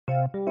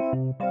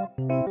Welcome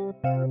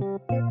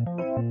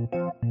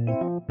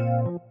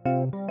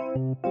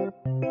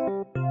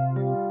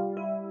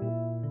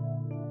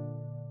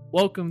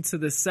to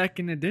the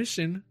second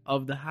edition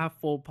of the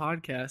Half Full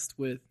Podcast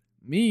with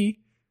me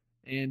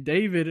and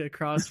David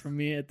across from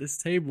me at this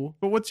table.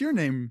 But what's your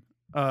name,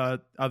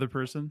 other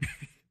person?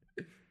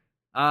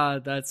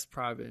 That's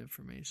private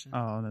information.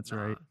 Oh, that's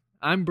right.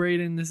 I'm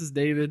Braden. This is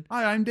David.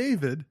 Hi, I'm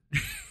David.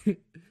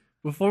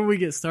 Before we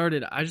get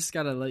started, I just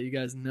got to let you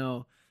guys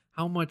know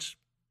how much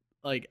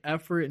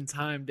effort and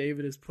time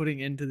David is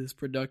putting into this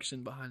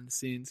production behind the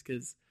scenes,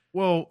 because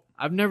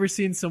I've never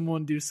seen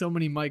someone do so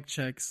many mic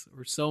checks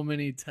or so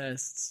many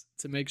tests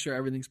to make sure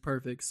everything's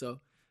perfect. So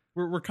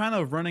we're kind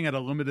of running at a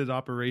limited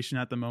operation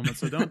at the moment,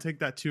 so don't take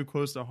that too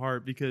close to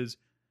heart, because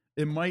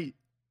it might.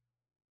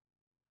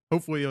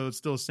 Hopefully, it'll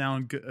still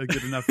sound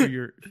good enough for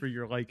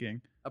your liking.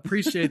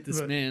 Appreciate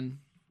this man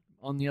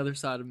on the other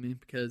side of me,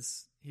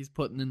 because he's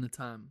putting in the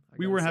time.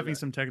 We were having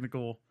some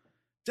technical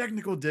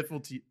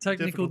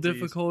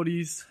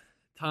difficulties.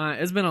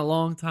 It's been a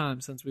long time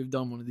since we've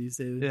done one of these,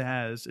 David. It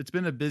has. It's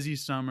been a busy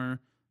summer,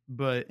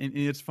 but and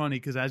it's funny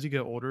because as you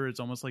get older, it's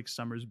almost like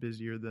summer's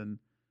busier than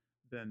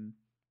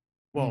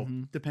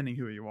depending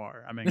who you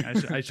are. I mean,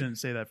 I shouldn't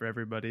say that for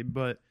everybody,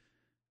 but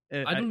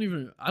I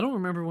don't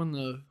remember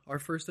when our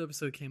first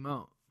episode came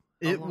out.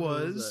 It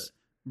was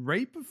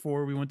right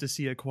before we went to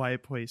see A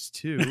Quiet Place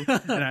 2,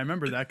 and I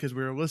remember that because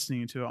we were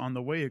listening to it on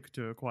the way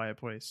to A Quiet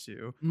Place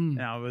 2,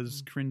 and I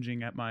was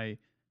cringing at my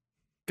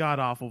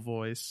god-awful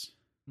voice.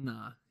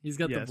 Nah, he's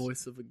got the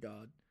voice of a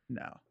god.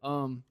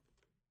 No.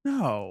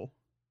 No.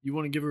 You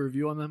want to give a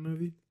review on that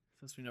movie?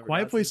 Since we never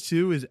Quiet Place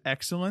 2 is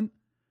excellent.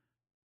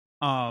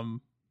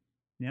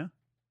 Yeah.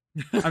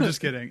 I'm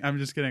just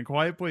kidding.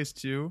 Quiet Place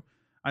 2.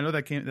 I know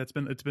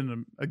it's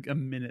been a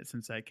minute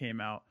since that came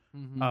out.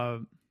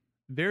 Mm-hmm.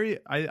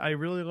 I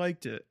really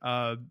liked it.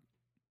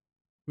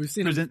 We've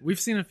seen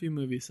a few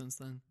movies since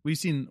then. We've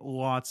seen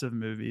lots of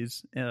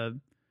movies.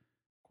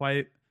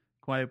 Quiet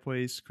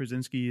Place.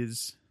 Krasinski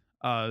is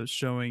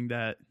showing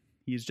that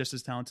he's just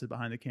as talented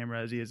behind the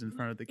camera as he is in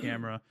front of the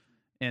camera.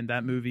 And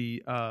that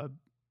movie,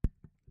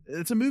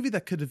 it's a movie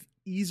that could have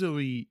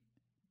easily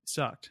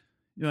sucked.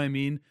 You know what I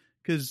mean?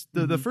 Because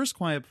the first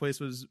Quiet Place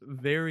was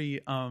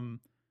very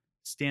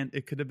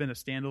it could have been a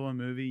standalone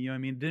movie. You know what I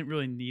mean? It didn't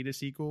really need a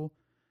sequel.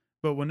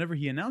 But whenever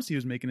he announced he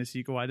was making a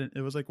sequel,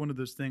 it was like one of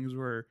those things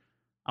where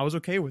I was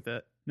okay with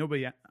it.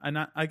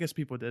 I guess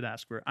people did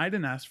ask for it. I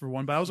didn't ask for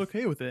one, but I was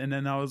okay with it. And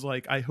then I was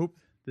like, I hope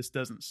this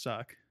doesn't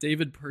suck.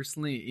 David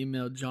personally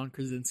emailed John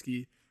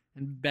Krasinski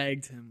and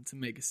begged him to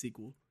make a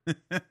sequel.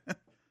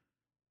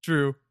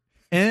 True.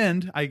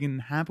 And I can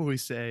happily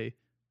say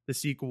the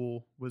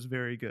sequel was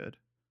very good.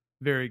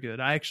 Very good.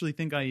 I actually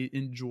think I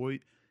enjoyed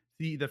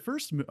the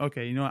first.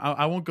 Okay,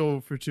 I won't go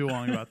for too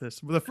long about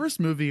this. But the first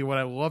movie, what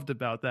I loved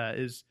about that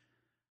is,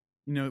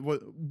 what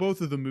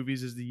both of the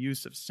movies is the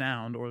use of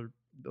sound, or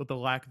the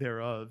lack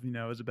thereof,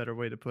 is a better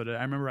way to put it.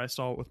 I remember I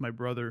saw it with my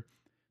brother,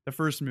 the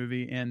first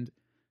movie, and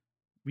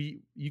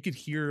you could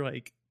hear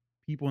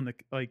people in the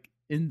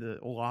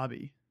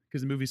lobby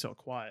because the movie's so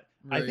quiet.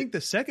 Right. I think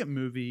the second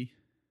movie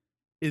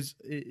it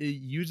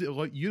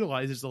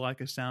utilizes the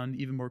lack of sound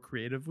even more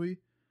creatively.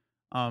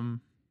 Yeah.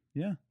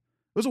 It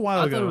was a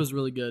while ago. I thought it was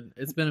really good.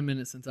 It's been a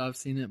minute since I've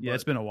seen it. Yeah,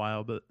 it's been a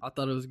while, but I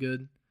thought it was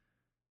good.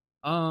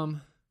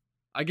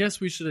 I guess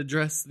we should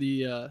address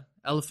the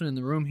elephant in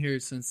the room here,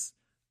 since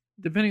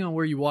depending on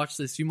where you watch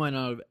this, you might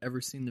not have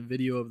ever seen the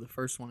video of the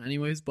first one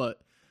anyways,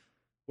 but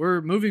we're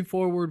moving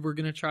forward. We're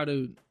going to try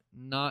to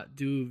not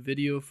do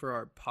video for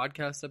our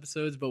podcast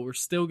episodes, but we're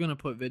still going to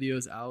put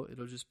videos out.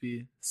 It'll just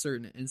be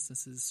certain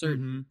instances,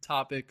 certain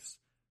topics,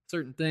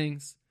 certain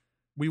things.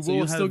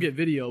 You'll still get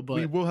video, but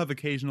we will have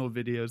occasional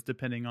videos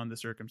depending on the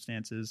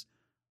circumstances.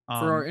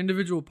 For our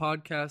individual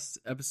podcast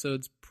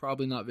episodes,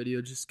 probably not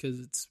video, just because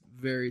it's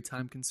very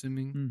time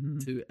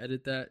consuming to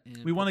edit that.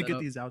 And we want to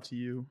get these out to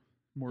you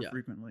more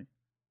frequently.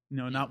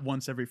 Not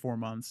once every 4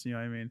 months. You know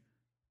what I mean?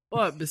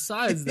 But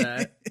besides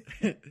that,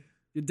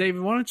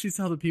 David, why don't you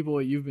tell the people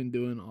what you've been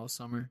doing all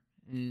summer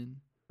and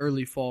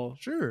early fall?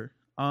 Sure.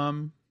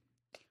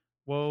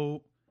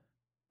 Well,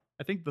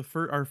 I think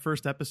our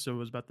first episode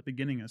was about the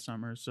beginning of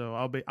summer, so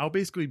I'll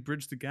basically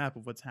bridge the gap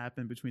of what's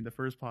happened between the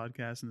first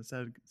podcast and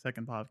the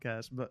second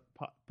podcast. But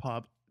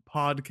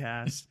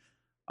podcast,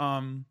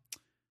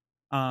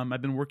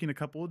 I've been working a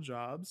couple of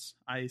jobs.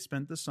 I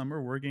spent the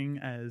summer working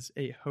as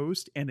a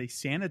host and a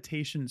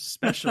sanitation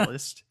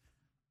specialist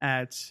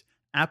at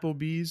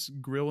Applebee's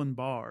Grill and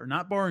Bar.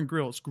 Not bar and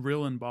grill, it's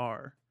grill and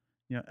bar.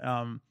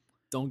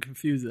 Don't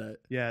confuse that.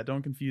 Yeah,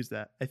 don't confuse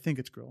that. I think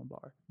it's grill and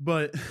bar.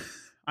 But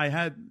I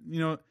had,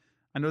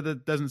 I know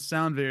that doesn't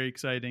sound very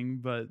exciting,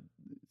 but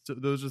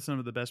those are some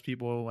of the best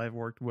people I've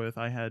worked with.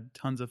 I had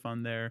tons of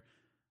fun there.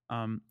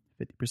 50%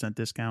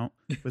 discount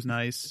was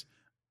nice.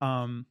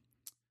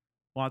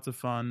 Lots of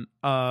fun.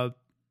 You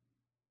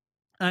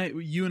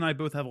and I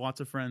both have lots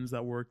of friends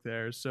that work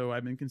there, so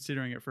I've been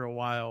considering it for a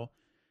while,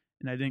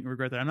 and I didn't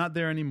regret that. I'm not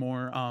there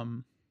anymore.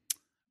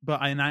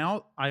 But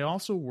I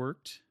also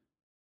worked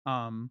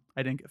I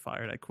didn't get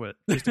fired. I quit,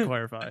 just to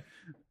clarify.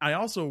 I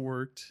also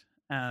worked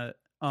at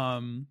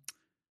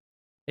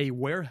a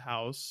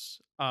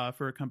warehouse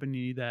for a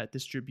company that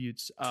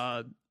distributes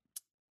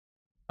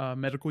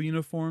medical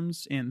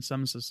uniforms and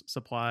some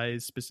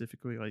supplies,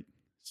 specifically like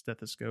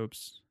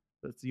stethoscopes.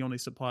 That's the only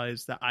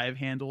supplies that I've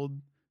handled.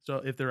 So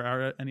if there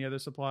are any other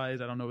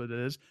supplies, I don't know what it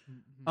is.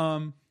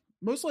 Mm-hmm.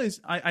 Mostly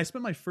I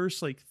spent my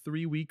first like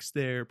 3 weeks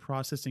there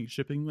processing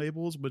shipping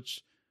labels,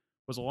 which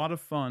was a lot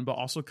of fun, but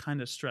also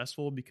kind of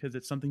stressful because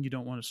it's something you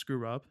don't want to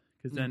screw up.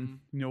 Because then,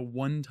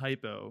 one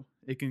typo,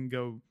 it can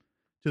go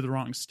to the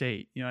wrong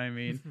state. You know what I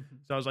mean?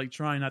 So I was like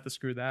trying not to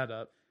screw that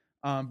up.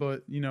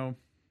 But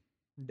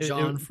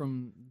John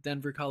from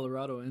Denver,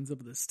 Colorado ends up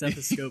with a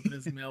stethoscope in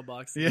his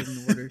mailbox that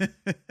didn't order.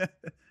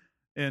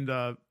 And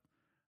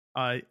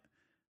I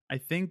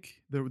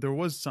think there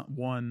was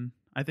one.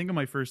 I think on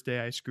my first day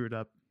I screwed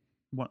up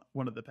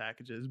one of the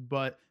packages,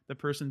 but the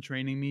person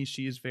training me,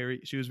 she was very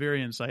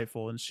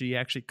insightful, and she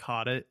actually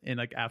caught it. And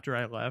like after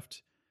I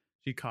left,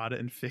 she caught it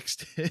and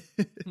fixed it,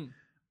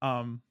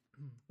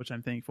 which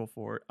I'm thankful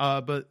for.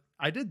 But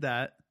I did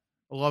that.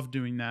 I love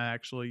doing that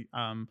actually.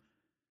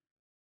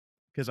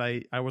 Because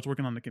I was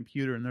working on the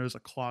computer and there was a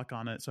clock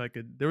on it, so I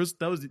could there was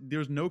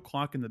no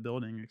clock in the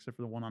building except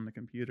for the one on the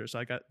computer.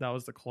 So that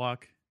was the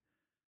clock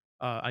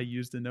I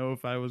used to know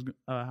if I was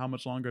how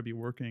much longer I'd be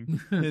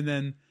working. And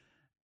then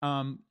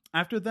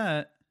after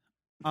that,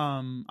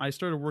 I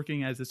started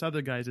working as this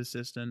other guy's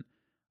assistant,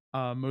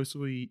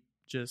 mostly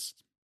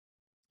just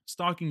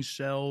stocking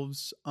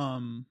shelves,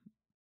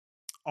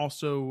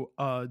 also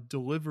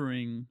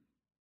delivering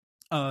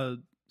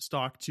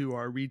stock to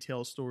our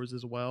retail stores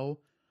as well.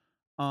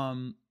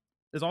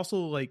 Is also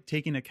like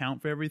taking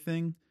account for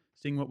everything,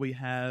 seeing what we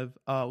have,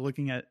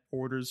 looking at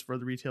orders for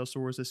the retail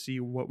stores to see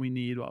what we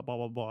need, blah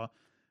blah blah.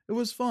 It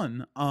was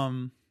fun.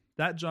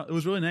 That job, it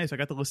was really nice. I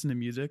got to listen to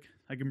music.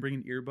 I can bring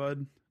an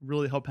earbud,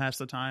 really help pass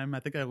the time. I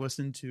think I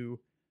listened to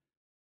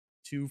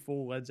 2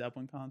 full Led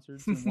Zeppelin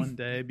concerts in one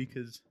day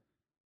because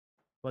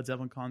Led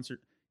Zeppelin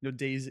concert,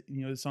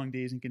 the song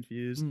Dazed and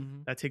Confused,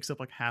 that takes up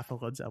like half a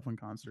Led Zeppelin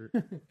concert.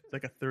 It's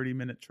like a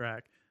 30-minute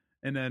track,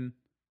 and then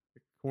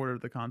quarter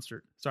of the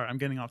concert. Sorry, I'm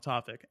getting off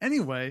topic.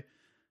 Anyway,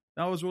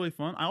 that was really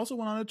fun. I also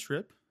went on a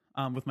trip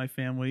with my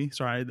family.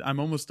 Sorry, I'm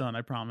almost done.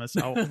 I promise.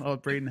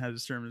 Braden has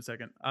his turn in a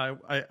second.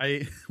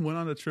 I went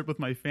on a trip with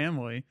my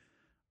family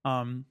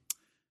to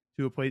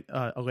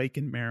a lake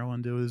in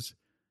Maryland. It was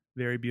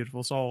very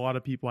beautiful. Saw a lot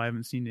of people I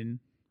haven't seen in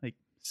like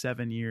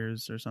 7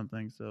 years or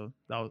something. So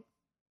that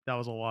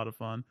was a lot of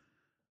fun.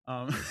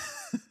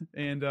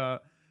 And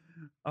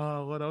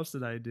what else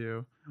did I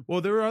do?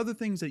 Well, there were other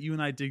things that you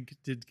and I did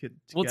get together.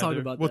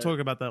 We'll talk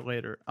about that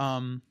later.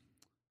 I'm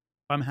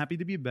happy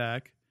to be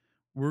back.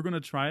 We're gonna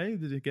try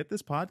to get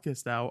this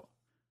podcast out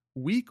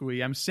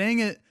weekly. I'm saying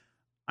it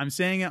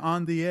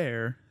on the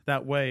air.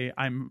 That way,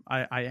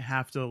 I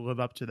have to live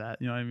up to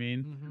that. You know what I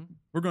mean? Mm-hmm.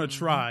 We're gonna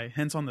try.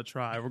 Hence on the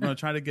try. We're gonna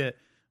try to get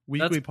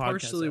weekly podcasts. That's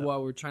partially why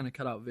we're trying to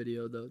cut out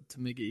video though, to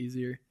make it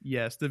easier.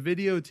 Yes, the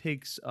video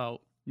takes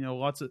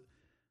lots of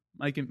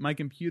my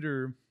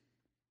computer.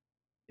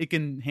 It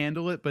can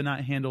handle it, but not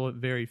handle it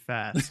very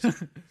fast.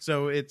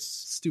 So it's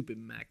stupid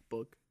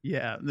MacBook.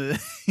 Yeah,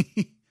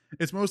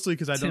 it's mostly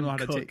because I don't know how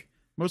to take.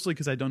 Mostly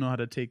because I don't know how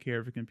to take care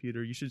of a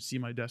computer. You should see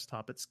my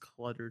desktop; it's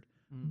cluttered.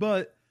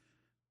 But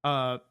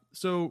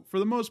so for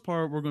the most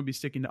part, we're going to be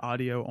sticking to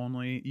audio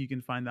only. You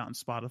can find that on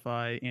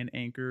Spotify and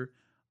Anchor.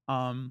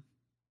 Sounds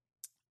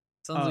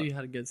like you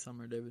had a good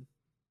summer, David.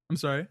 I'm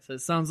sorry. So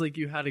it sounds like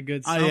you had a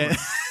good summer.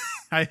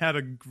 I had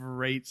a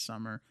great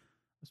summer.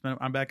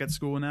 I'm back at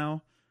school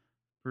now.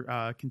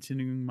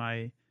 Continuing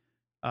my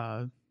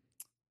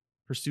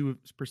pursuit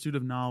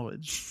of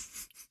knowledge.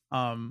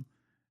 Yeah.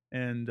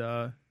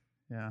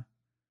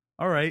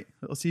 All right,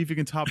 let's see if you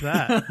can top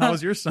that. How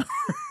was your summer?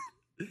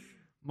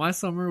 My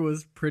summer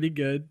was pretty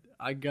good.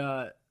 I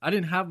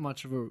didn't have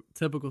much of a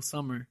typical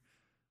summer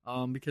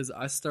because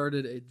I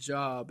started a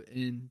job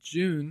in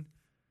June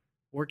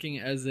working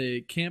as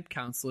a camp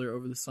counselor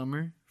over the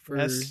summer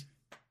at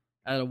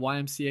a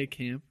YMCA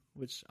camp,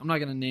 which I'm not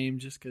going to name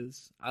just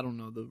because I don't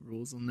know the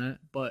rules on that.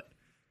 But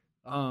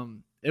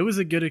it was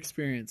a good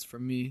experience for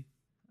me.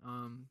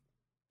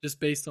 Just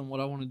based on what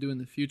I want to do in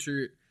the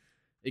future,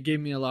 it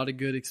gave me a lot of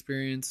good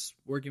experience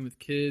working with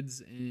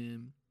kids,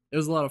 and it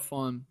was a lot of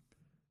fun.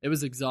 It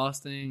was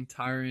exhausting,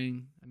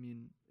 tiring. I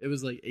mean, it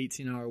was like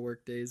 18-hour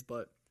work days,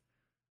 but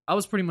I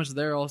was pretty much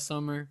there all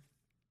summer.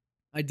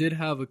 I did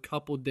have a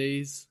couple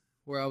days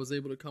where I was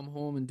able to come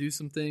home and do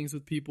some things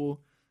with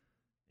people,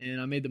 and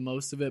I made the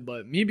most of it.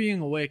 But me being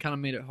away kind of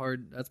made it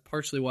hard. That's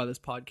partially why this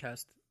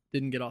podcast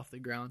didn't get off the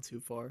ground too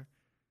far.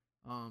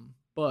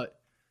 But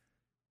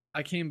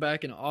I came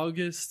back in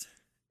August,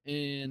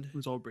 and it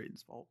was all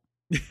Braden's fault.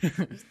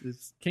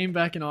 Came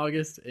back in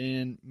August,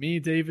 and me,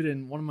 David,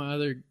 and one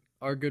of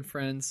our good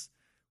friends,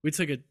 we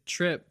took a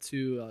trip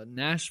to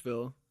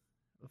Nashville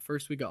the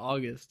first week of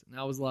August, and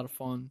that was a lot of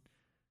fun.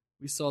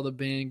 We saw the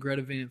band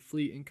Greta Van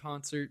Fleet in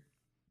concert.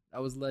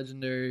 That was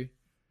legendary.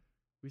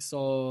 We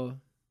saw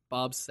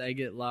Bob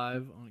Saget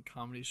live on a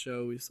comedy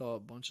show. We saw a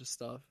bunch of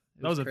stuff.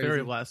 That was a crazy.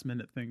 very last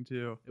minute thing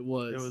too. It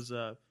was. It was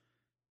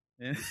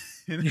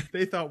and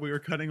they thought we were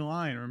cutting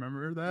line.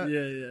 Remember that?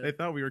 Yeah. They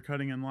thought we were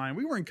cutting in line.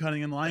 We weren't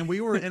cutting in line.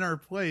 We were in our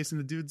place, and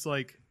the dude's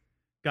like,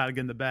 "Gotta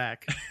get in the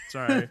back."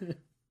 Sorry,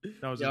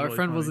 that was our really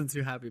friend funny. wasn't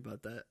too happy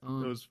about that.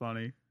 It was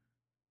funny.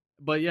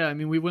 But yeah, I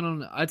mean, we went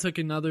on. I took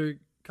another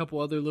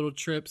couple other little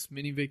trips,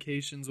 mini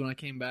vacations when I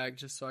came back,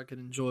 just so I could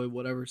enjoy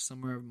whatever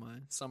summer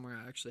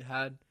I actually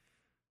had.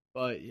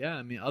 But yeah,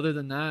 I mean, other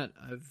than that,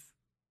 I've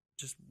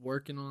just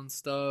working on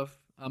stuff.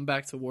 I'm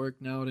back to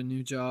work now at a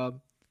new job.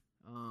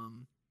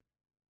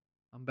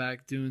 I'm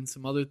back doing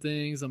some other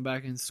things. I'm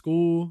back in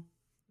school.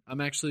 I'm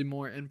actually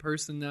more in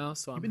person now,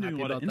 so You've I'm been doing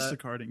happy a lot of about that.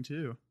 Instacarting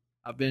too.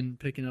 I've been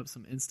picking up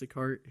some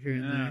Instacart here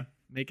and there,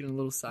 making a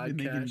little side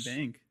making cash,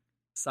 bank.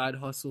 side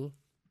hustle.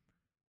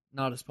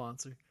 Not a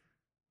sponsor.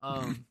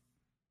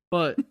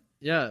 But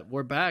yeah,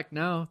 we're back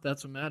now.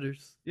 That's what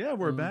matters. Yeah,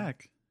 we're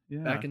back.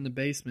 Yeah, Back in the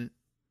basement.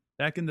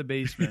 back in the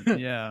basement.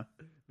 Yeah,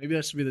 Maybe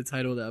that should be the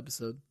title of the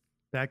episode.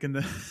 back in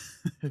the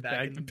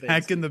Back in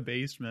the in the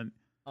basement.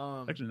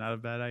 Actually, not a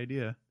bad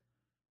idea.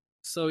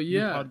 So New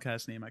yeah,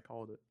 podcast name I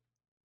called it.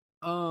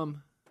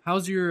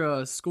 how's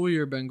your school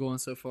year been going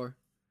so far?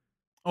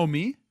 Oh,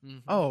 me? Mm-hmm.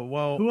 Oh,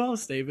 well. Who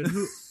else, David?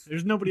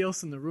 There's nobody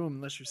else in the room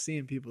unless you're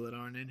seeing people that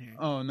aren't in here.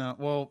 Oh no.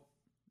 Well,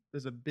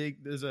 there's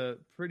a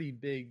pretty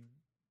big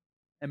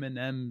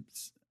Eminem.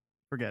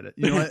 Forget it.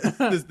 You know what?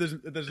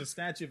 there's a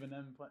statue of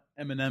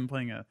Eminem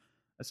playing a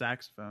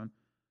saxophone.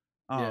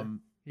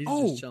 He's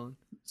oh, just chilling.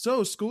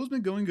 So school's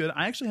been going good.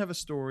 I actually have a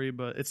story,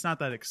 but it's not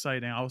that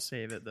exciting. I'll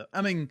save it though.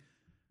 I mean,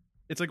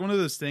 it's like one of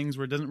those things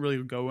where it doesn't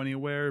really go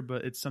anywhere,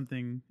 but it's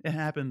something. It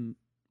happened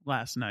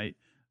last night.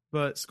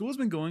 But school's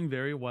been going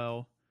very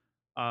well.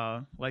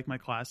 Like my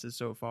classes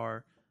so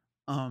far.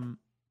 Honestly,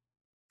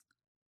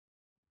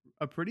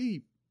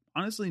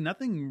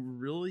 nothing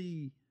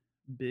really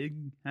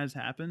big has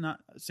happened. Not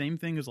same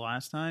thing as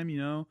last time, you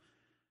know.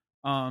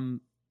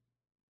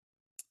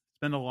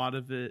 Spend a lot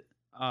of it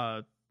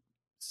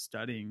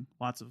studying,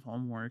 lots of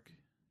homework,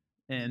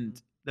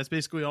 and that's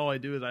basically all I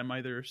do. Is I'm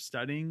either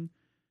studying,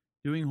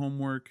 doing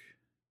homework,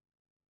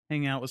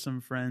 hanging out with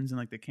some friends in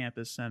like the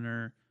campus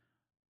center,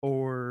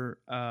 or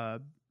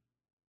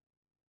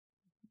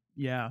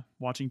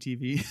watching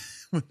TV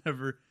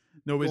whenever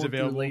nobody's Going through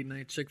available. late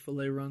night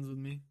Chick-fil-A runs with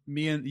me.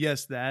 We've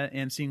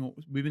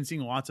been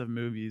seeing lots of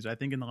movies. I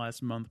think in the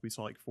last month we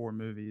saw like 4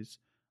 movies.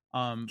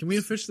 Can we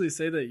officially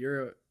say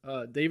that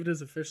David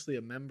is officially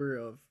a member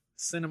of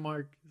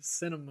Cinemark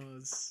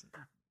Cinemas?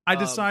 I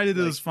decided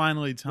it was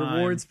finally time.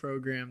 Rewards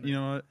program. You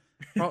know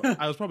what?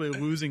 I was probably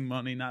losing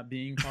money not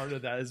being part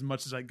of that as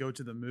much as I go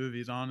to the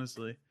movies,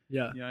 honestly.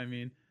 Yeah. You know what I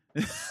mean?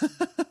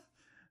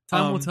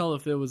 Time will tell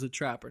if it was a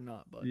trap or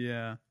not. But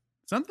yeah.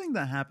 Something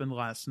that happened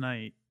last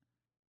night.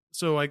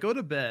 So I go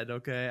to bed,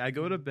 okay? I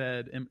go to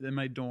bed in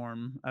my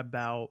dorm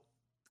about...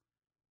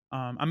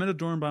 I'm in a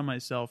dorm by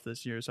myself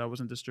this year, so I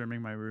wasn't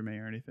disturbing my roommate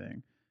or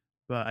anything.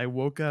 But I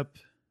woke up...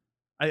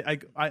 I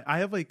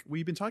have like...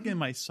 We've been talking in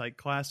my psych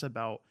class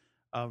about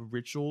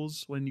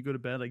rituals when you go to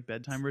bed, like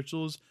bedtime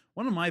rituals.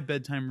 One of my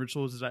bedtime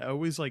rituals is I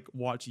always like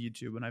watch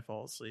YouTube when I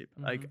fall asleep.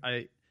 Mm-hmm. Like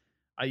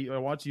I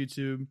watch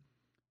YouTube,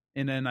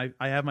 and then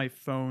I have my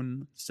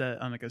phone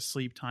set on like a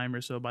sleep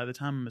timer, so by the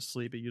time I'm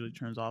asleep it usually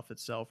turns off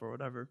itself or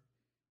whatever.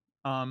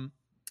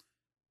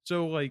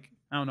 So like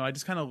I don't know, I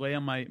just kind of lay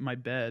on my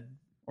bed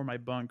or my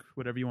bunk,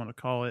 whatever you want to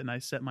call it, and I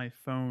set my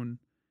phone,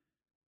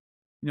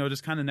 you know,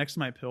 just kind of next to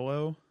my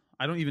pillow.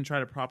 I don't even try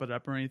to prop it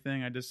up or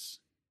anything. I just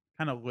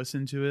kind of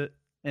listen to it,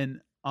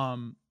 and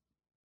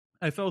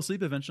I fell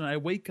asleep eventually. I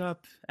wake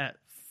up at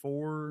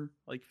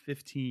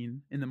 4:15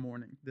 in the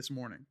morning. This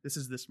morning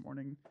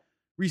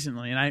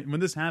recently, and when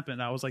this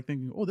happened, I was like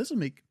thinking, oh, this will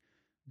make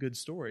good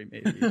story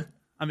maybe.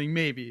 I mean,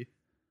 maybe.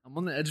 I'm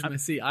on the edge of my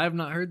seat. I have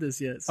not heard this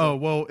yet. So. Oh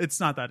well,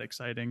 it's not that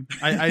exciting.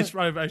 I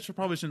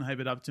probably shouldn't hype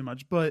it up too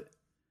much, but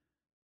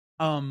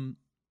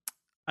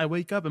I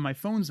wake up and my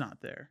phone's not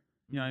there.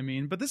 You know what I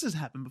mean? But this has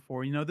happened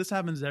before. You know, this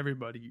happens to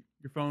everybody.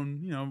 Your phone,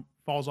 you know,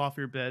 falls off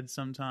your bed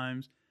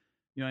sometimes.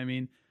 You know what I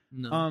mean?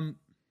 No.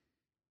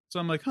 So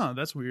I'm like,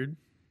 that's weird.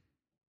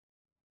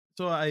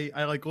 So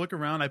I like look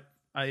around.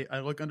 I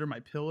look under my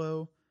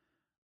pillow.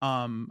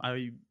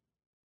 I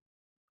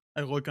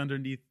look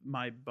underneath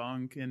my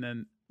bunk, and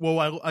then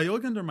I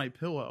look under my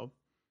pillow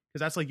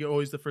because that's like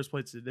always the first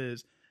place it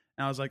is.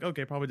 And I was like,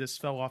 okay, probably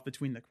just fell off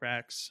between the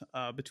cracks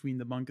between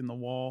the bunk and the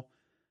wall.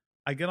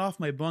 I get off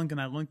my bunk and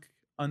I look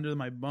under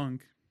my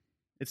bunk.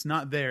 It's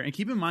not there. And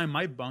keep in mind,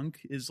 my bunk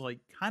is like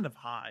kind of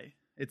high.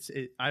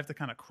 I have to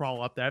kind of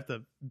crawl up there. I have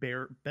to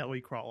bare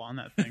belly crawl on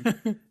that thing.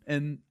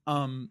 And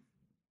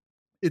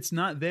it's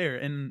not there.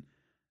 And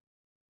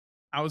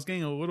I was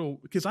getting a little,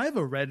 because I have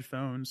a red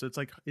phone, so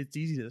it's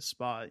easy to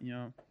spot, you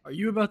know. Are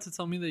you about to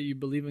tell me that you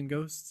believe in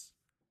ghosts?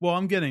 Well,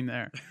 I'm getting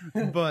there.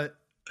 But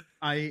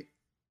I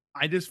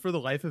just for the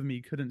life of me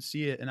couldn't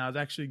see it, and I was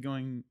actually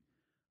going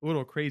a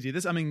little crazy.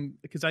 Because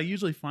I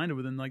usually find it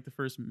within like the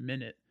first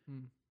minute.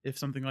 if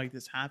something like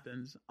this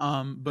happens.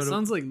 But it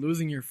sounds like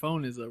losing your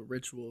phone is a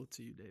ritual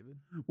to you, David.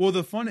 Well,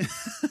 the fun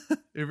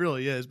it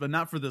really is, but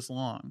not for this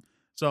long.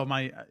 So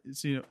my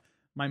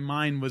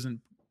mind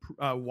wasn't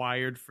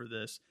wired for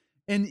this.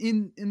 And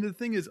the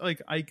thing is,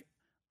 like,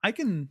 I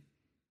can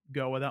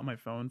go without my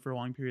phone for a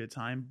long period of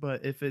time,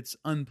 but if it's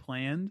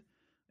unplanned,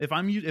 if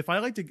I'm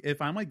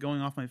like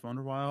going off my phone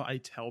for a while, I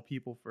tell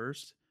people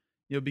first,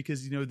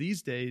 because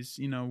these days,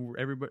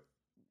 everybody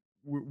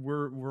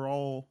we're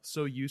all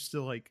so used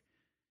to, like,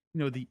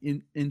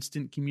 the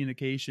instant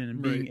communication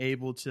and being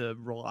able to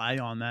rely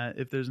on that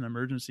if there's an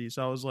emergency.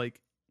 So I was like,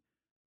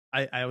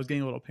 I was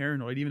getting a little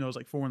paranoid, even though it was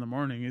like 4 a.m.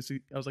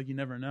 I was like, you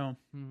never know.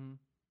 Mm-hmm.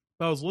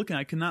 But I was looking,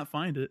 I could not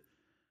find it.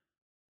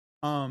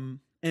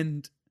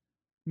 And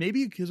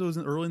maybe because it was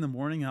early in the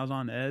morning, I was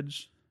on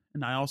edge,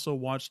 and I also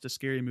watched a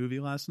scary movie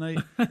last night.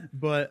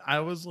 But I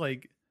was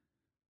like,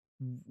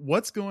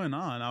 what's going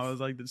on? I was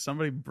like, did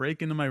somebody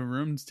break into my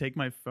room and take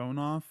my phone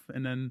off?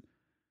 And then,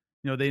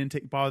 they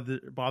didn't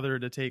bother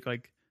to take,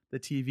 like, the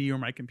TV or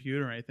my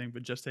computer or anything,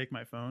 but just take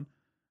my phone.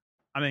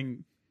 I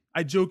mean,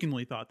 I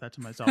jokingly thought that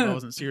to myself. I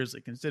wasn't seriously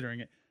considering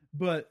it,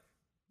 but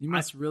you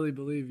must really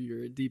believe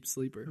you're a deep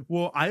sleeper.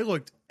 Well, I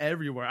looked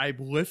everywhere. I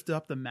lift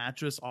up the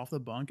mattress off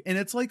the bunk, and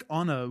it's like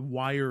on a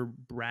wire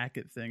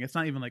bracket thing. It's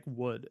not even like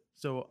wood.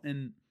 So,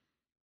 and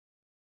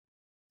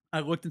I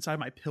looked inside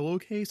my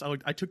pillowcase.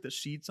 I took the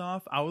sheets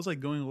off. I was like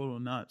going a little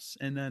nuts.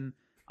 And then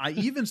I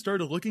even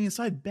started looking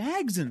inside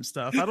bags and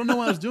stuff. I don't know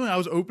what I was doing. I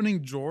was opening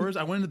drawers.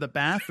 I went into the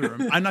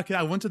bathroom. I'm not kidding.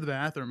 I went to the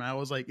bathroom. I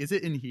was like, is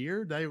it in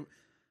here? I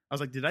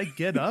was like, did I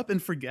get up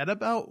and forget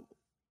about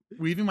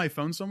leaving my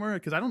phone somewhere?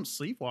 Because I don't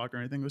sleepwalk or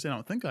anything. I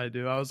don't think I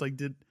do. I was like,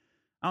 did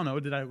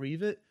I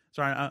leave it?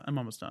 Sorry, I'm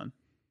almost done.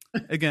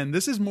 Again,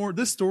 this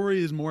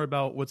story is more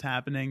about what's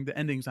happening. The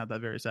ending's not that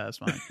very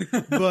satisfying.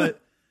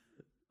 But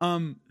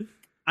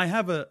I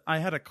had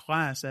a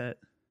class at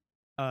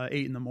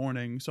 8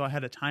 a.m, so I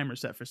had a timer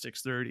set for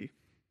 6:30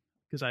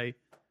 because I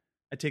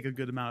take a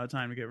good amount of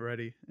time to get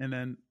ready. And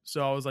then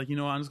so I was like,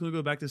 I'm just gonna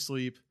go back to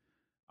sleep.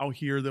 I'll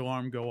hear the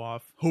alarm go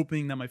off,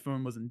 hoping that my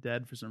phone wasn't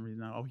dead for some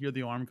reason. I'll hear the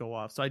alarm go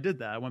off. So I did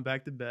that. I went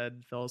back to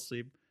bed, fell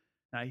asleep.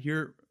 And I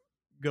hear it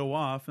go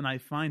off, and I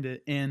find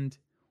it, and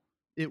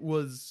it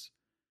was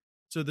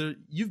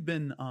you've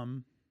been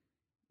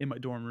in my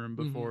dorm room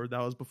before. Mm-hmm.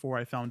 That was before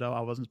I found out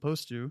I wasn't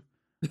supposed to.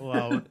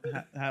 Well,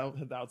 I'll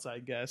have the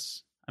outside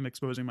guess. I'm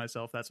exposing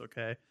myself. That's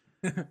okay.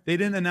 They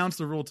didn't announce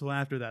the rule till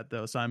after that,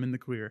 though, so I'm in the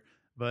clear.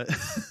 But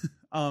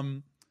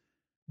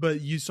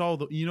but you saw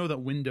that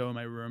window in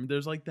my room.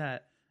 There's like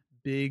that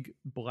big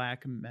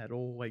black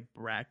metal like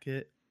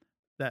bracket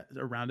that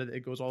around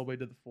it goes all the way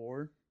to the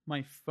floor.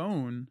 My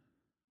phone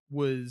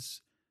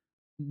was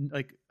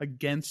like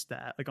against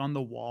that, like on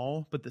the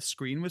wall, but the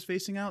screen was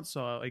facing out,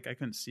 so like I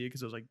couldn't see it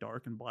because it was like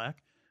dark and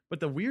black. But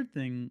the weird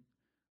thing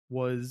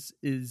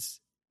is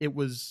it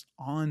was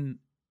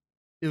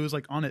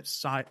like on its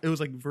side. It was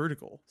like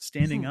vertical,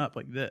 standing up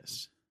like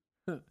this.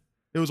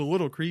 It was a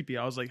little creepy.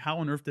 I was like, how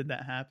on earth did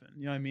that happen?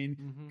 You know what I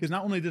mean? Because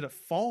not only did it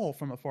fall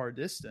from a far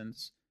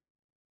distance,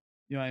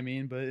 you know what I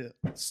mean, but it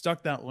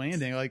stuck that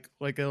landing like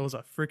it was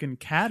a freaking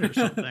cat or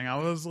something. I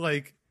was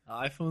like,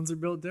 iPhones are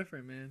built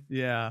different, man.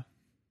 Yeah.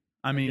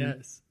 I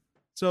mean,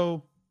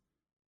 so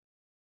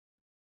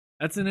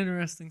that's an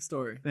interesting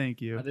story. Thank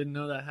you. I didn't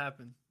know that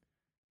happened.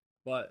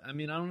 But, I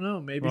mean, I don't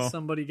know. Maybe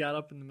somebody got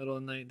up in the middle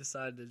of the night and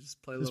decided to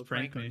just play a little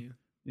prank on you.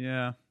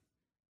 Yeah.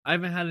 I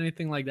haven't had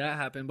anything like that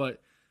happen,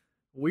 but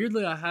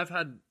weirdly,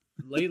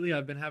 lately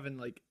I've been having,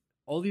 like,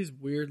 all these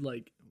weird,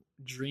 like,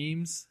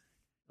 dreams,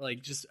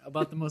 like, just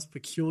about the most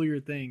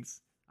peculiar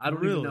things. I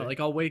don't even know. Like,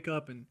 I'll wake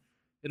up and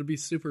it'll be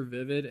super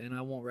vivid, and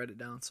I won't write it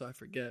down so I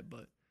forget,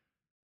 but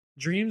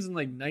dreams and,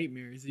 like,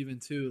 nightmares even,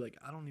 too. Like,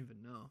 I don't even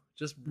know.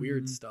 Just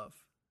weird stuff.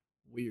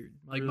 Weird.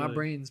 Like, my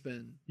brain's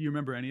been... Do you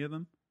remember any of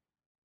them?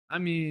 I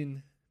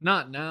mean,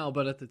 not now,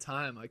 but at the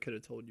time, I could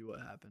have told you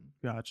what happened.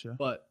 Gotcha.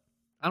 But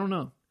I don't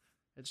know.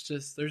 It's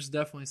just, there's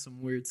definitely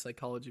some weird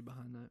psychology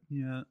behind that.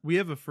 Yeah. We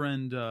have a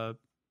friend,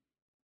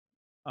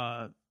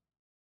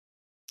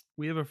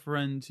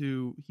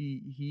 who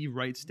he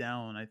writes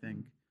down, I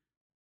think,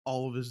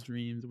 all of his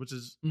dreams, which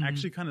is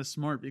actually kind of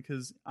smart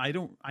because I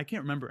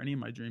can't remember any of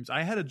my dreams.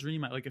 I had a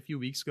dream like a few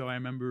weeks ago. I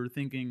remember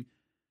thinking,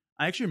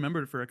 I actually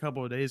remembered it for a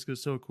couple of days because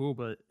it's so cool,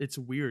 but it's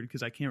weird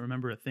because I can't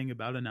remember a thing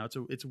about it now.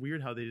 So it's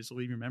weird how they just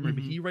leave your memory,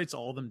 but he writes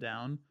all of them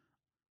down.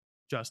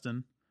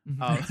 Justin,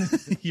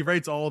 he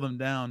writes all of them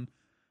down,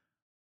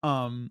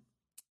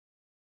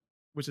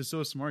 which is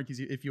so smart because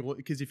if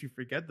you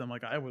forget them,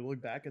 like I would look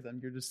back at them,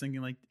 you're just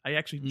thinking like I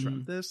actually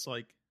dreamt this.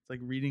 Like it's like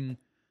reading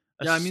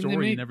a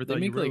story you never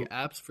thought you wrote. They make like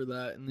apps for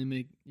that, and they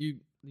make you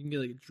can get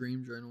like a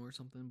dream journal or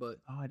something. But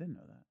I didn't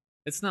know that.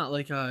 It's not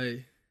like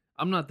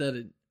I'm not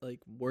that like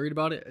worried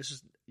about it. It's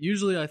just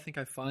usually I think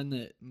I find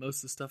that most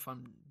of the stuff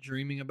I'm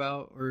dreaming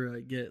about or I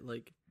get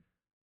like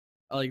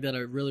that I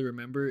really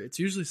remember, it's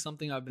usually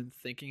something I've been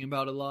thinking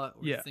about a lot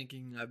or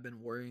thinking I've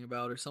been worrying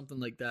about or something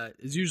like that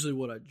is usually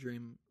what I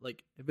dream.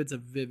 Like if it's a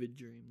vivid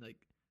dream, like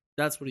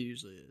that's what it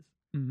usually is.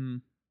 Mm-hmm.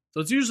 So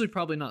it's usually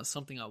probably not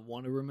something I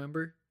want to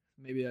remember.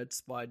 Maybe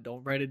that's why I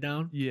don't write it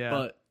down. Yeah,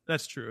 But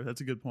that's true.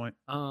 That's a good point.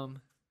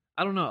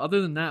 I don't know.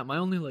 Other than that, my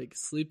only like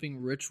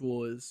sleeping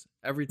ritual is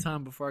every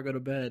time before I go to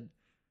bed,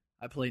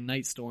 I play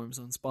Night Storms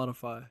on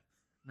Spotify.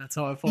 And that's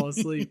how I fall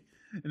asleep.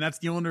 And that's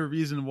the only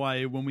reason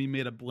why when we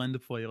made a blend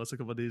playlist a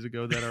couple of days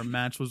ago that our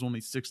match was only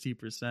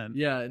 60%.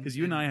 Yeah, because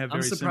you and I have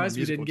very I'm surprised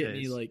we similar didn't get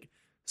musical any tastes. like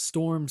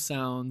storm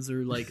sounds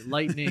or like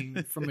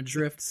lightning from a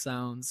drift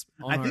sounds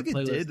on I think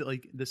our it playlist. did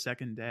like the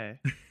second day.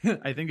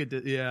 I think it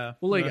did. Yeah.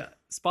 Well, like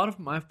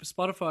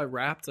Spotify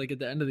Wrapped, like at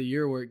the end of the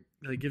year, where it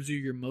like, gives you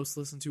your most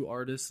listened to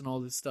artists and all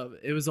this stuff.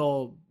 It was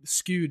all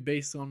skewed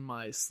based on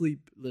my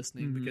sleep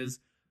listening Mhm. because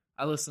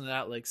I listen to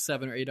that like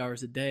 7 or 8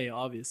 hours a day,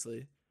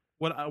 obviously.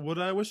 What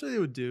I wish they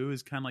would do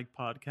is kind of like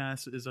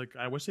podcasts is like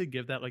I wish they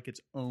give that like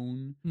its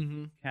own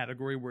Mm-hmm.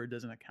 category where it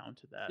doesn't account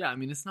to that. Yeah, I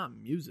mean it's not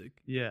music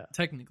Yeah.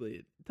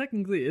 technically.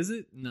 Is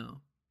it? No.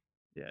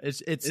 Yeah.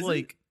 It's Is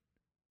like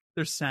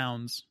there's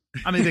sounds.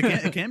 I mean,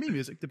 it can be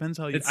music. Depends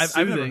how you. It's I've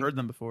never soothing. heard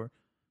them before,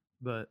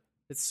 but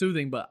It's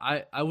soothing, but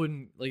I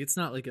wouldn't like. It's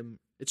not like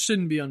it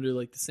shouldn't be under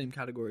like the same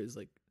category as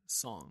like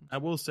song. I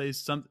will say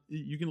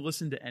you can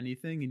listen to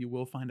anything and you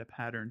will find a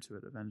pattern to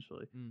it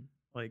eventually. Mm.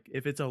 Like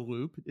if it's a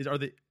loop,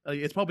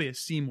 it's probably a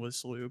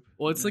seamless loop.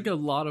 Well, it's like a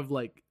lot of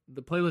like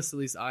the playlist at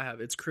least I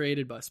have. It's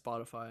created by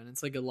Spotify, and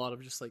it's like a lot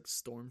of just like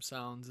storm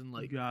sounds and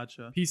like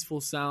Gotcha.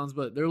 peaceful sounds,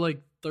 but they're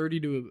like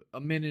 30 to a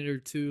minute or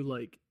two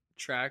like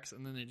tracks,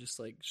 and then it just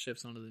like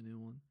shifts onto the new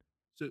one.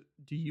 So,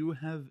 do you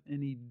have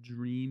any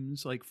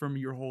dreams like from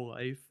your whole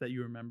life that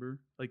you remember?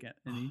 Like any?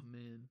 Oh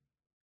man,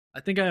 I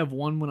think I have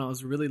one when I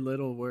was really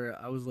little where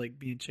I was like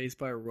being chased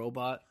by a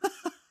robot.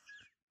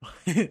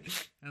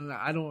 And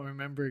I don't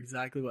remember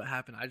exactly what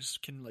happened. I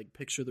just can like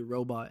picture the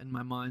robot in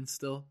my mind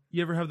still.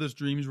 You ever have those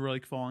dreams where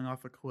like falling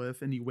off a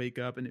cliff and you wake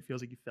up and it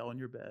feels like you fell in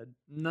your bed?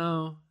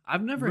 No,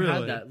 I've never had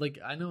Really? that. Like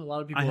I know a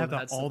lot of people I have had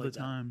that stuff all like the that.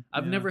 time.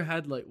 I've Yeah. never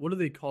had like, what do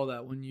they call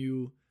that when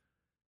you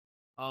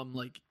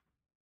like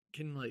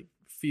can like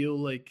feel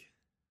like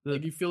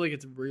you feel like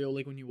it's real,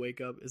 like when you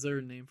wake up. Is there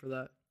a name for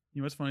that?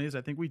 You know what's funny is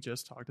I think we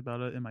just talked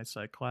about it in my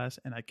psych class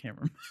and I can't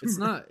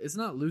remember. It's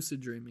not lucid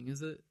dreaming,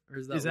 is it? Or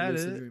is that Is what that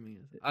lucid it? dreaming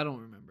is? I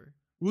don't remember.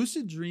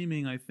 Lucid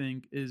dreaming, I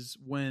think, is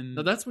when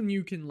No, that's when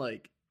you can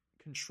like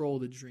control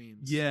the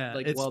dreams. yeah,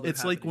 like it's while they're like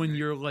happening, when right?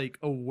 you're like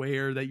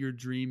aware that you're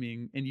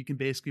dreaming and you can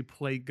basically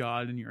play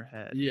God in your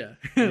head. Yeah.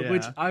 Yeah.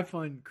 Which I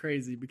find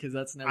crazy because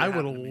that's never I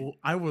happened to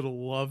me. would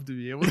love to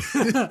be able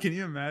to. Can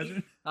you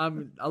imagine?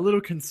 I'm a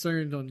little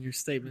concerned on your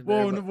statement.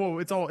 Well, there,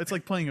 but- it's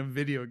like playing a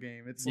video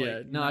game. It's yeah,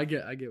 like no, I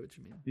get what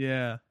you mean.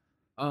 yeah,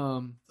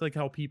 Um, it's like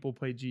how people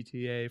play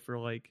GTA for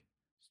like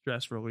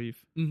stress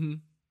relief. mm-hmm.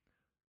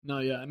 No,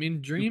 yeah, I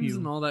mean dreams pew.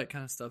 and all that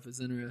kind of stuff is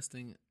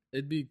interesting.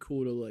 It'd be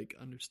cool to like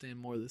understand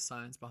more of the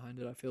science behind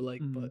it. I feel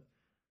like, Mhm. but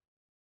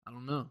I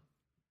don't know.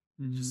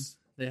 Mhm. Just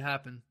they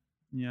happen.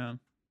 Yeah,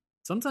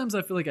 Sometimes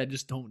I feel like I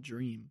just don't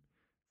dream.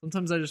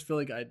 Sometimes I just feel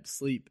like I'd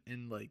sleep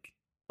and like,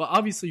 but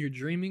obviously you're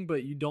dreaming,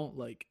 but you don't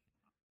like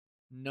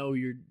know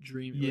you're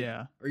dreaming.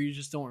 yeah. or you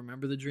just don't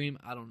remember the dream.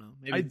 I don't know.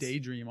 Maybe I it's-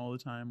 daydream all the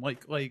time.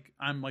 Like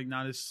I'm like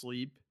not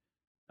asleep.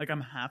 Like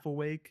I'm half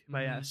awake,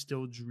 but I Mhm.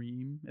 still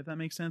dream. If that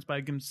makes sense,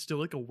 but I'm still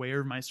like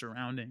aware of my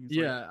surroundings. Like,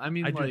 Yeah, I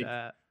mean, I do like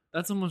that.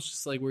 that's almost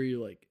just like where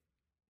you like,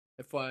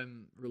 if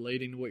I'm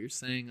relating to what you're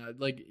saying,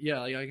 I'd like, yeah,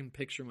 like I can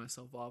picture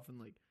myself off in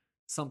like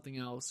something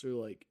else or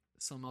like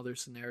some other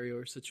scenario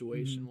or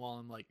situation Mhm. while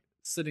I'm like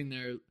sitting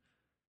there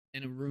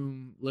in a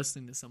room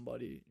listening to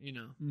somebody, you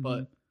know. Mhm.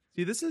 But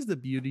See, this is the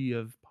beauty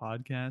of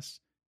podcasts.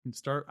 You can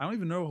start. I don't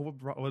even know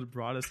what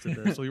brought us to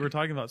this. So we were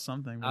talking about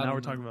something, but I now don't we're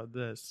talking know. about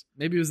this.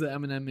 maybe it was the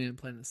Eminem man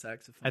playing the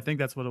saxophone. I think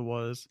that's what it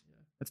was. Yeah.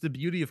 That's the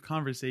beauty of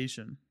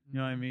conversation. You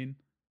know what I mean?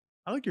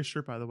 I like your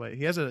shirt, by the way.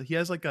 He has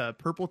like a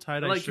purple tie I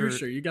dye like shirt. your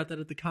shirt. You got that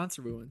at the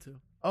concert we went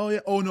to. Oh yeah.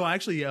 Oh no, I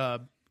actually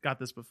got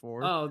this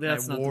before. Oh,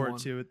 that's I not the wore one.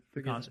 it to the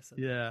Forget I concert. said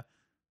that. Yeah,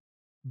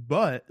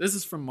 but This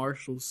is from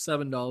Marshall's,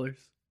 $7.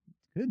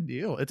 good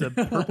deal. It's a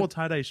purple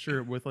tie dye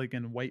shirt with like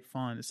in white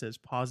font. It says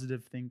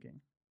 "positive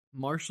thinking."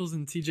 Marshalls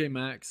and TJ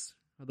Maxx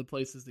are the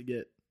places to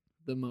get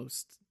the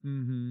most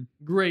Mm-hmm.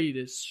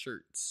 greatest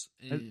shirts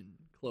and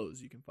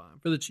clothes you can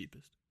find for the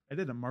cheapest. I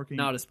did a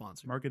Not a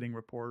sponsor. marketing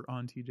report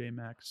on TJ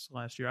Maxx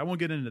last year. I won't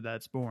get into that.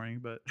 It's boring,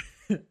 but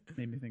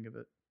made me think of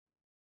it.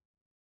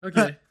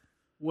 Okay.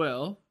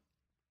 Well,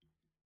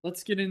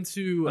 let's get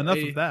into Enough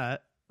of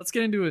that. Let's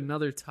get into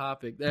another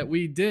topic that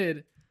we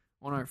did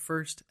on our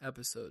first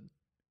episode.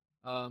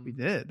 We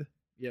did.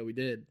 Yeah, we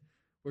did.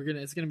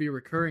 It's gonna be a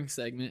recurring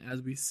segment,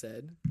 as we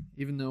said,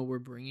 even though we're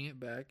bringing it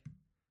back.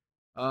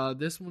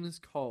 This one is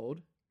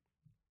called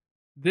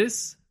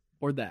This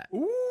or That.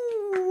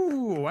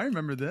 Ooh, I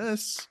remember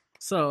this.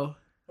 So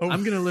Oh,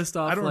 I'm gonna list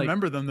off. I don't like,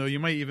 remember them though. You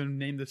might even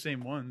name the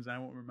same ones. I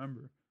won't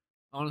remember.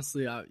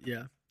 Honestly,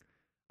 yeah.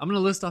 I'm gonna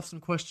list off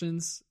some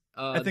questions.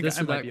 I think this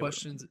I or might that be able to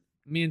questions.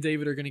 Me and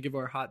David are gonna give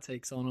our hot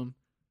takes on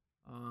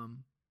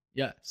them.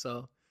 Yeah.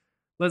 So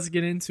let's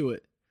get into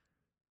it.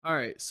 All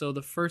right. So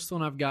the first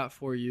one I've got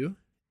for you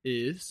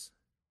is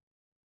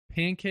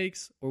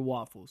pancakes or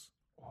waffles.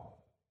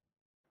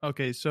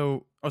 Okay,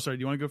 so sorry.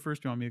 Do you want to go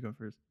first? Or do you want me to go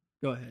first?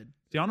 Go ahead.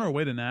 See, on our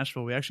way to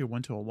Nashville, we actually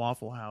went to a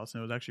Waffle House, and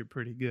it was actually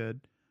pretty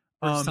good.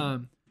 First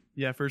time.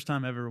 Yeah, first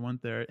time I ever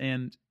went there.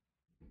 And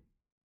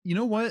you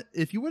know what?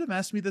 If you would have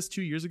asked me this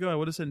 2 years ago, I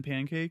would have said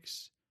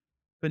pancakes.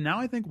 But now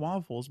I think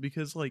waffles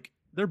because like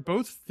they're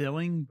both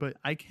filling, but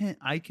I can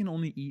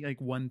only eat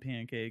like one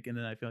pancake and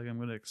then I feel like I'm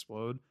gonna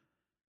explode.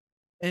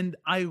 And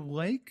I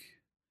like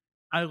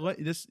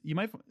this. You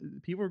might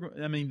people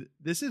are. I mean,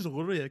 this is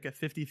literally like a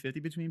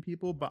 50-50 between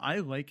people, but I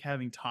like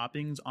having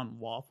toppings on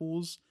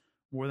waffles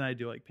more than I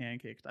do like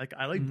pancakes. Like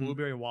I like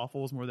blueberry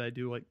waffles more than I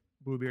do like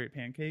blueberry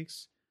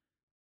pancakes.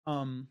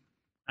 I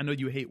know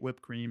you hate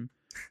whipped cream,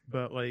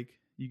 but like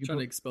you can trying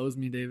to expose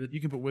me, David. You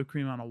can put whipped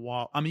cream on a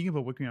waffle. I mean, you can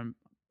put whipped cream on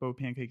both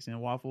pancakes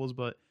and waffles,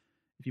 but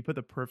if you put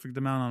the perfect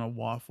amount on a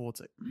waffle,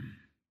 it's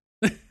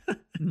like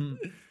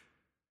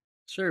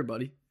Sure,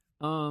 buddy.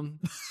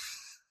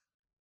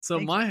 So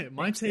Thanks,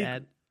 my take,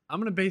 Dad. I'm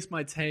gonna base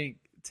my take.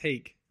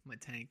 I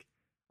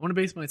want to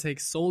base my take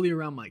solely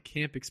around my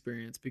camp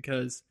experience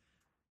because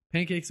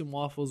pancakes and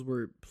waffles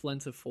were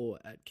plentiful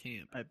at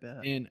camp. I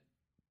bet. And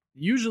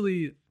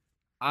usually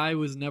I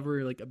was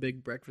never like a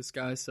big breakfast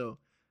guy, so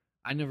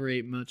I never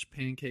ate much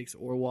pancakes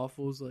or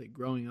waffles like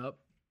growing up,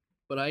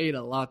 but I ate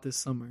a lot this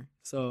summer.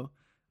 So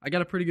I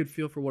got a pretty good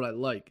feel for what I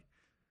like.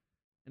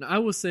 And I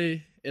will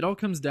say it all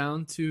comes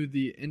down to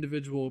the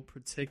individual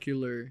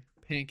particular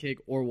pancake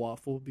or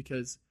waffle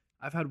because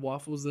I've had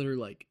waffles that are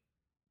like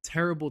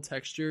terrible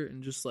texture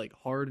and just like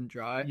hard and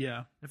dry.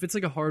 Yeah. If it's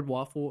like a hard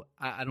waffle,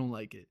 I don't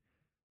like it.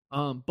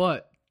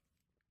 But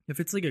if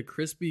it's like a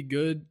crispy,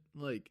 good,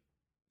 like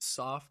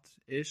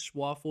soft-ish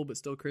waffle but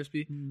still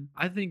crispy,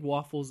 I think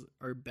waffles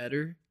are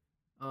better.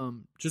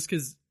 Just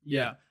because,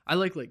 yeah, I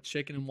like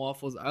chicken and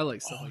waffles. I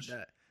like stuff like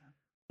that.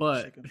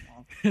 But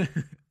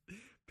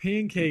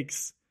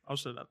pancakes, I'll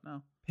shut up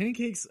now.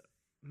 Pancakes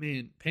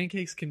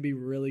can be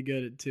really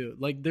good too.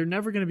 Like they're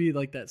never gonna be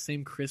like that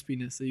same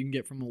crispiness that you can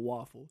get from a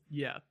waffle.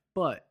 Yeah.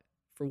 But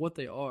for what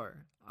they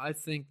are, I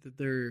think that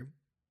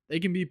they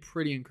can be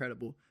pretty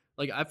incredible.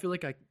 Like I feel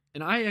like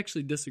I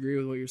actually disagree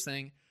with what you're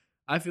saying.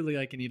 I feel like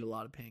I can eat a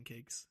lot of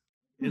pancakes.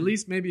 At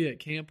least maybe at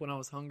camp when I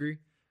was hungry.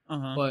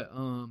 But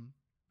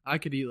I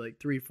could eat like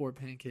 3-4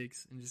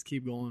 pancakes and just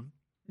keep going.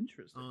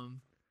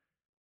 Interesting.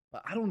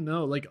 But I don't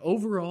know. Like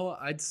overall,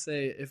 I'd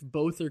say if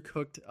both are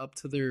cooked up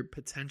to their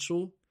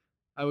potential,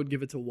 I would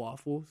give it to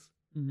waffles.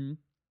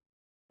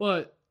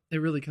 But it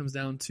really comes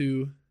down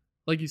to,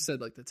 like you said,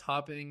 like the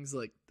toppings,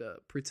 like the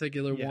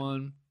particular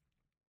one.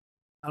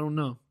 I don't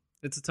know.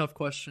 It's a tough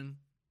question,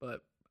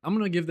 but I'm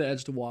gonna give the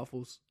edge to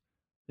waffles.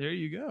 There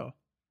you go.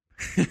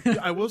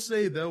 I will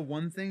say though,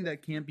 one thing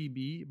that can't be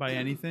beat by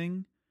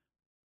anything,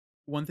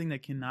 one thing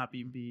that cannot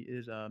be beat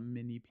is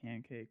mini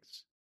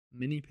pancakes.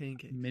 Mini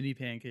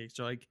pancakes.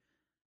 They're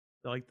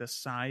like the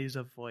size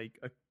of like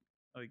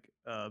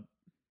I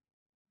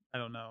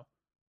don't know,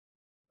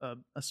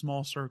 a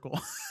small circle.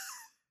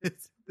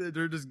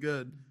 They're just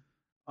good.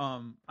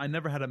 I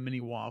never had a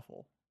mini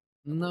waffle.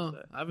 No,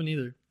 I haven't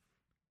either.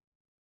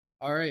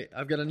 All right,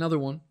 I've got another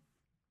one.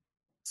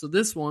 So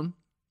this one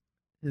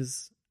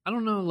is, I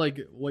don't know like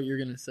what you're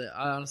gonna say.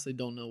 I honestly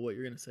don't know what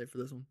you're gonna say for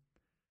this one.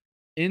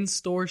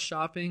 In-store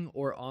shopping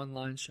or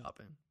online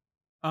shopping?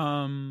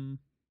 I'm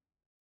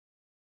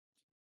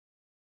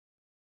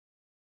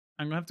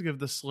gonna have to give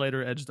the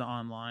slighter edge to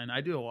online.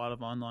 I do a lot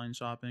of online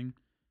shopping.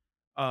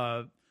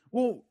 You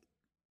know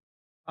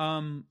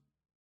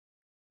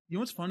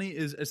what's funny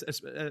is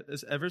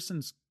as ever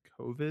since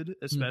COVID,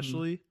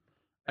 especially,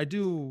 I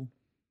do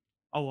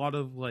a lot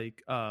of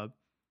like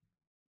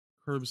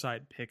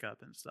curbside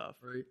pickup and stuff.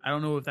 Right. I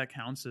don't know if that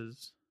counts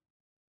as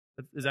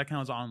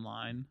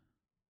online.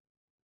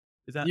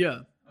 Is that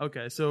Yeah.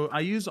 Okay, so I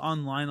use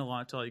online a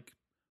lot to like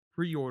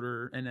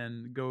pre-order and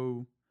then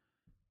go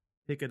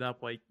pick it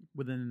up like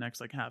within the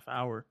next like half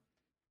hour.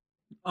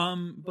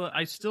 But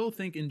I still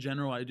think in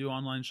general I do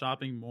online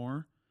shopping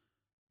more.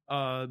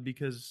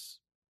 Because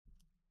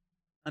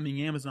I mean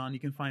Amazon, you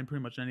can find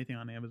pretty much anything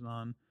on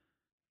Amazon.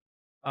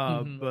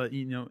 But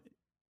you know,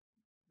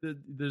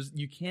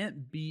 you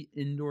can't beat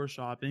indoor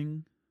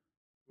shopping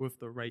with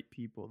the right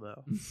people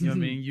though. You know what I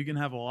mean? You can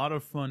have a lot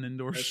of fun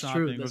indoor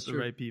shopping with the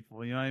right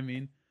people. You know what I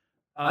mean?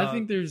 I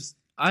think there's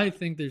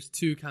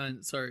two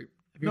kinds. Sorry.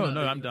 No,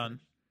 I'm done.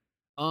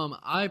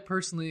 I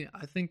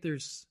think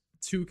there's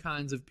two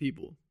kinds of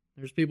people.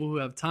 There's people who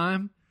have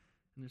time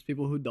and there's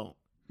people who don't.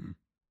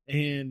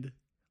 And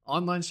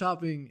online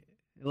shopping,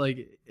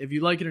 like if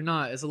you like it or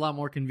not, it's a lot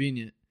more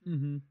convenient.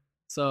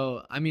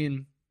 So, I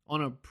mean,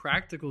 on a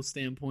practical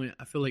standpoint,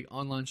 I feel like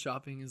online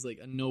shopping is like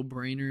a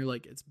no-brainer,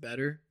 like it's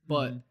better.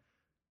 But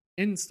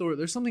in-store,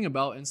 there's something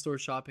about in-store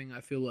shopping I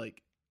feel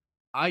like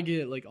I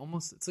get like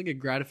almost, it's like a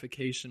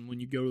gratification when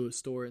you go to a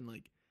store and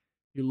like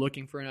you're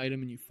looking for an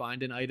item and you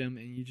find an item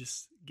and you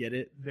just get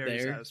it Very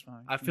there.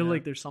 satisfying. I feel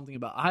like there's something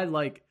about, I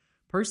like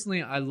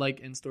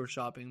in-store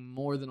shopping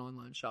more than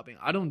online shopping.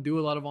 I don't do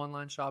a lot of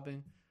online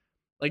shopping.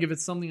 Like if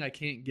it's something I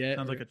can't get.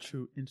 Sounds like a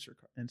true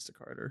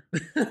Instacarter.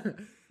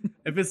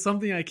 If it's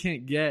something I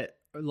can't get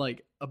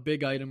like a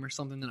big item or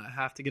something that I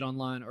have to get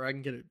online, or I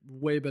can get a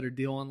way better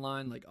deal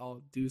online, like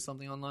I'll do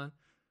something online.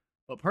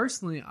 But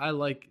personally, I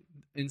like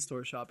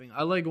in-store shopping.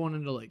 I like going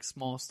into like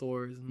small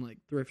stores and like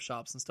thrift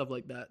shops and stuff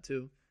like that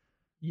too.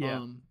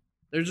 Yeah.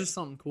 There's just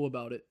something cool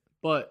about it.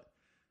 But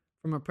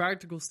from a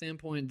practical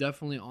standpoint,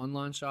 definitely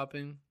online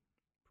shopping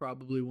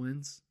probably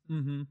wins.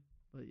 Mm-hmm.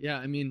 But yeah,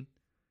 I mean,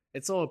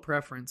 it's all a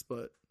preference.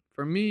 But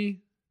for me,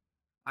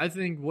 I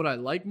think what I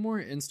like more,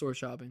 in-store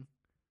shopping.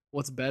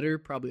 What's better,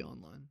 probably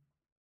online.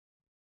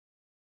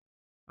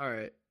 All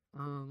right.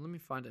 Let me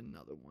find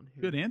another one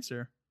here. Good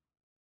answer.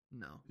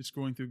 No. Just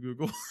going through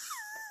Google.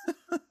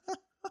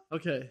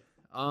 Okay.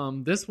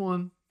 This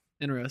one,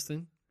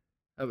 interesting.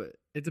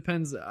 It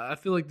depends. I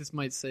feel like this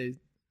might say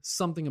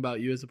something about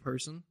you as a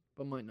person,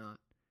 but might not.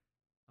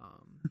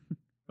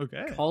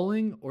 Okay.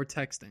 Calling or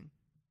texting?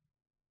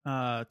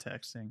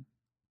 Texting.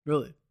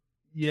 Really?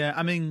 Yeah,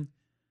 I mean,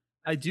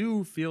 I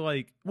do feel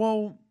like,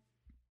 well,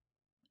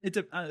 it's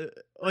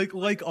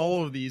like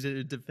all of these,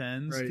 it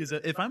depends. Right. Because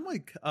if I'm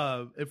like,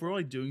 if we're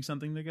like doing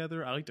something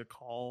together, I like to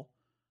call.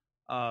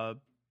 I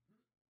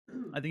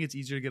think it's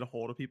easier to get a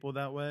hold of people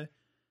that way.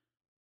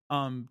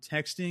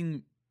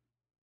 Texting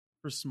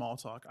for small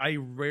talk. I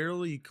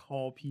rarely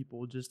call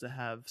people just to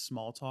have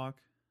small talk.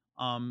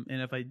 And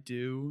if I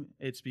do,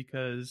 it's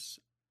because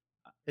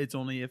it's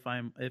only if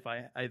I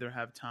either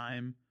have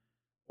time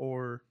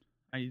or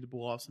I need to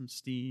blow off some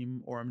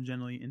steam or I'm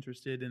generally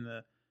interested in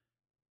the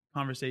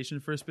conversation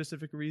for a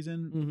specific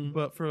reason. Mm-hmm.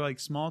 But for like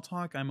small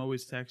talk, I'm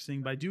always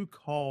texting, but I do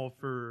call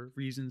for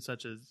reasons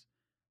such as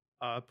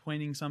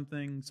planning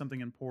something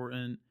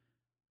important,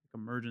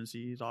 like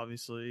emergencies,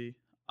 obviously.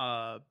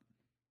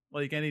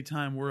 Like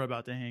anytime we're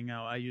about to hang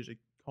out, I usually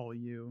call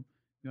you.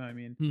 You know what I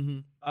mean?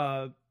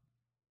 Mm-hmm.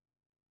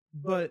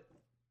 But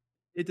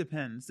it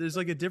depends. There's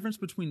like a difference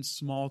between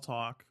small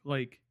talk,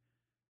 like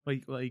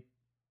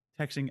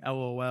texting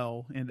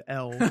LOL and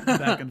L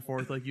back and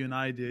forth like you and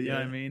I do. You know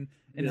what I mean?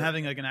 And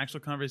having like an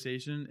actual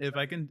conversation. If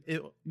I can,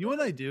 you know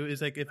what I do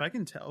is like if I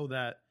can tell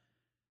that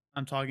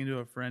I'm talking to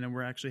a friend and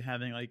we're actually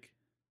having like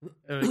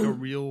a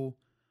real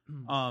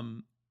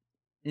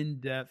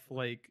in-depth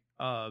like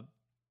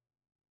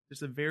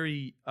just a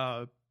very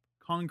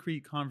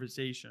concrete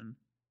conversation,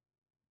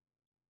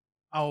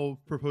 I'll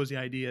propose the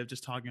idea of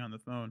just talking on the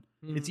phone.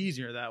 Mm-hmm. It's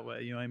easier that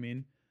way, you know what I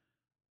mean?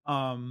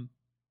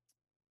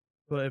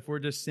 But if we're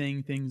just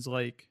saying things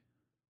like,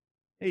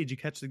 hey, did you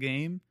catch the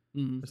game?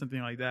 Mm-hmm. Or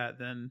something like that,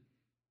 then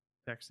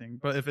texting.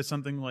 But if it's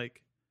something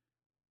like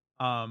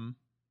I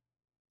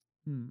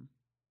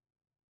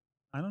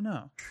don't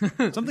know.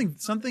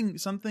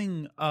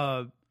 something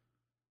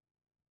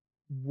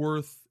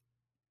worth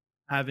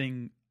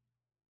having.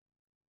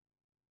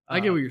 I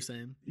get what you're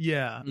saying.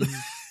 Yeah.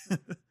 Mm-hmm.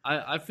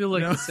 I feel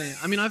like the same.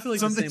 I mean, I feel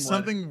like something the same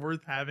something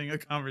worth having a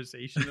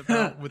conversation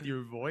about with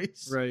your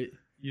voice. Right.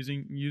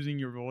 Using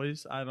your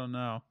voice. I don't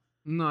know.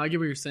 No, I get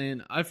what you're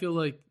saying. I feel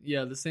like,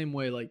 yeah, the same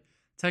way. Like,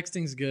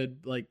 texting's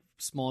good, like,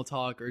 small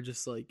talk, or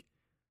just, like,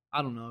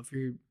 I don't know, if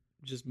you're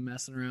just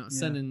messing around,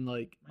 sending,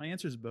 like... My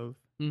answer is both.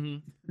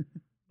 Mm-hmm.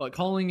 But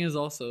calling is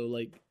also,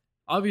 like,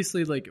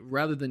 obviously, like,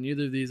 rather than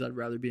either of these, I'd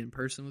rather be in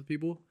person with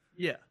people.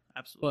 Yeah,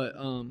 absolutely.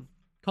 But,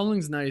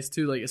 calling's nice,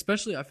 too. Like,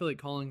 especially, I feel like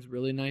calling's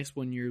really nice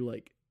when you're,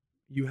 like,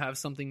 you have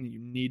something that you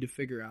need to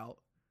figure out,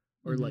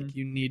 or, like,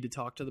 you need to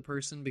talk to the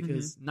person,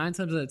 because 9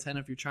 times out of 10,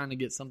 if you're trying to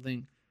get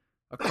something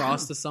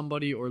across to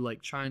somebody, or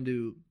like trying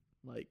to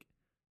like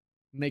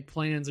make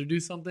plans or do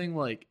something,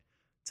 like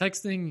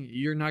texting,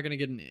 you're not going to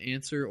get an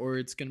answer, or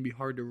it's going to be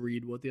hard to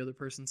read what the other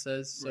person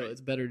says, so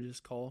it's better to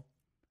just call.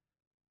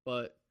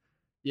 But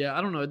yeah,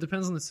 I don't know, it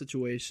depends on the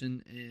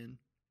situation, and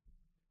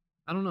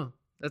I don't know,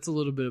 that's a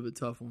little bit of a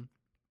tough one.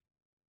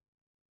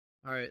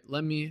 All right,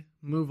 let me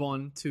move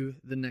on to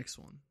the next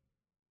one.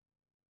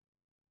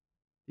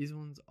 These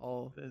ones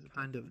all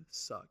kind of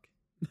suck.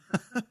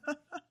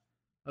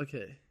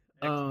 Okay.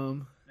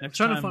 I'm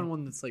trying to find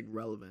one that's like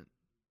relevant.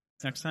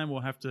 Next time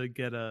we'll have to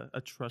get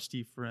a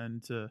trusty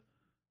friend to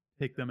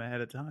pick them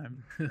ahead of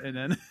time. And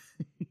then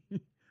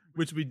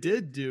which we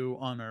did do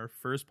on our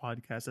first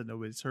podcast that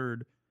nobody's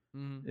heard.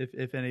 Mm-hmm.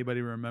 If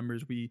anybody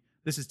remembers,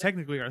 this is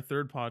technically our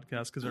third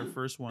podcast because our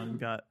first one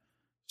got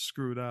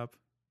screwed up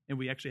and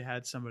we actually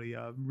had somebody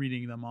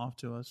reading them off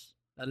to us.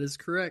 That is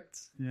correct.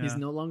 Yeah. He's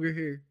no longer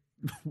here.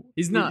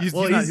 He's not. He's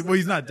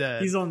not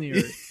dead. He's on the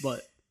earth,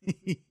 but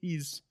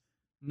he's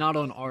not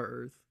on our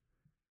earth.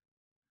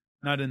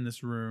 Not in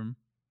this room.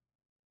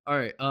 All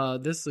right.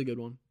 This is a good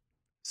one.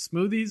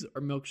 Smoothies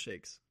or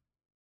milkshakes?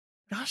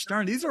 Gosh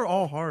darn, these are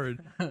all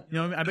hard. You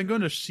know, I've been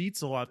going to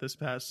Sheetz a lot this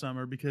past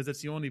summer because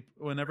it's the only.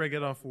 Whenever I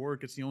get off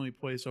work, it's the only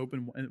place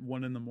open at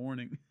 1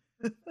 a.m.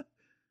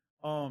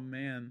 Oh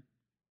man.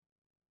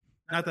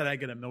 Not that I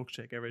get a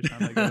milkshake every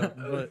time I get up,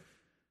 but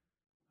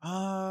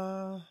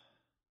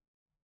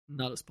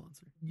not a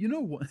sponsor. You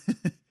know what?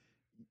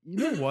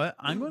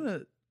 I'm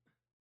gonna.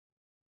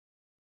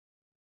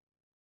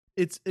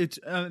 It's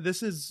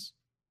this is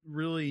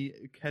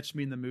really catch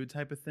me in the mood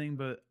type of thing,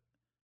 but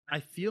I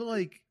feel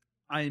like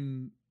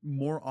I'm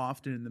more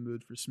often in the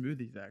mood for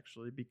smoothies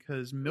actually,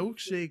 because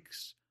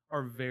milkshakes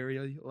are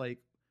very like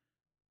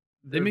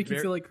They make you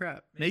feel like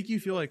crap. make you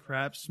feel like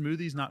crap.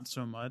 Smoothies not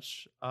so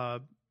much.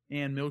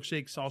 And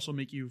milkshakes also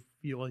make you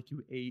feel like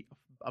you ate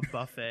a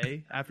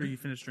buffet after you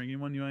finish drinking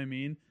one. You know what I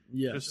mean?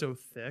 Yeah. They're so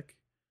thick.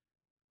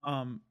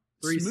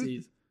 Three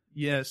C's.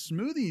 Yeah,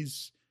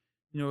 smoothies.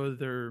 You know,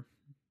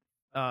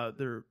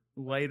 they're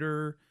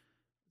lighter.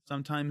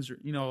 Sometimes,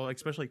 you know, like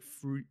especially like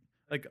fruit,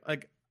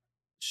 like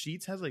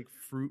Sheets has like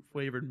fruit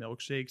flavored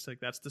milkshakes. Like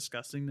that's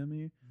disgusting to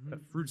me. But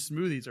fruit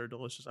smoothies are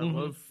delicious. I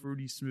love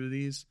fruity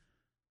smoothies.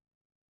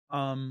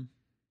 I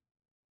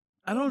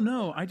don't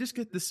know. I just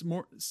get this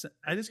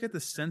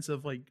sense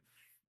of like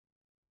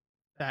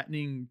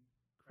fattening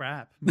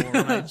crap more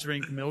when I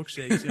drink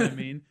milkshakes. You know what I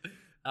mean?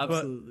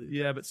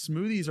 Absolutely. But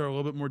smoothies are a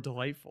little bit more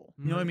delightful.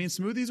 You know what I mean?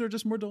 Smoothies are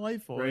just more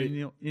delightful. Right.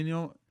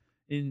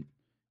 And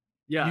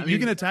Yeah, you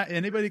can attack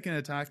anybody can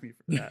attack me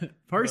for that.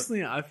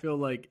 Personally, I feel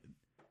like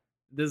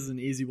this is an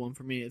easy one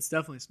for me. It's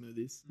definitely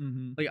smoothies.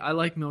 Mm-hmm. Like I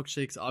like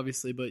milkshakes,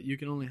 obviously, but you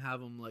can only have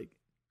them like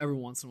every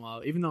once in a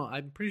while. Even though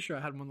I'm pretty sure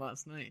I had one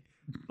last night,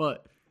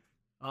 but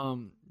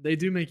they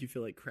do make you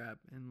feel like crap.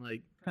 And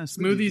like What kind of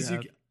smoothies, you you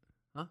have?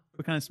 huh?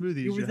 What kind of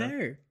smoothies You were have?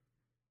 there.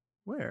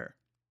 Where?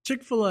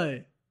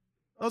 Chick-fil-A.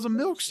 That was a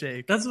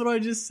milkshake. That's what I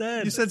just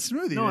said. You said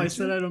smoothie. No, I didn't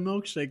said you? I had a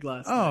milkshake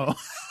last Oh.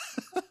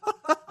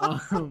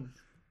 night.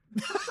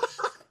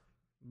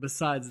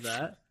 Besides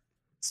that,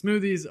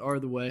 smoothies are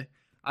the way.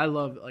 I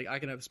love, like, I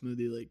can have a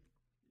smoothie, like,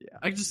 Yeah.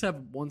 I could just have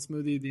one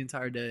smoothie the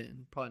entire day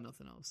and probably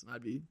nothing else, and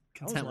I'd be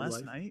That was content with last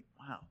life. night?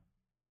 Wow.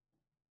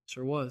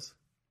 Sure was.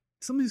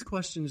 Some of these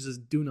questions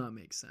just do not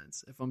make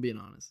sense, if I'm being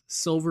honest.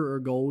 Silver or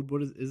gold?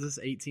 What is this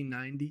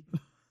 1890?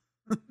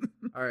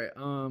 All right,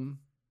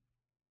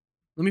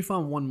 let me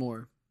find one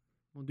more.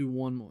 We'll do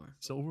one more.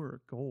 Silver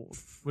or gold?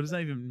 What does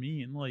that even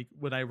mean? Like,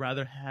 would I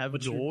rather have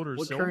gold or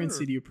what silver?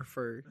 currency do you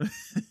prefer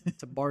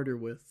to barter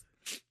with?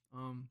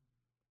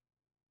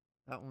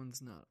 That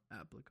one's not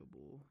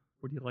applicable.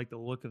 Or do you like the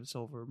look of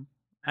silver?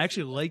 I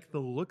actually like the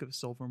look of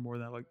silver more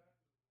than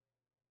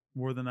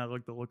I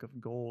like the look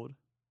of gold.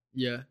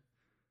 Yeah.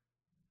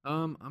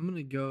 I'm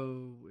gonna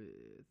go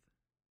with.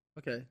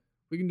 Okay,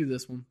 we can do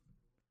this one.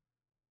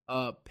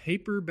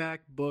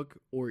 Paperback book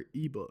or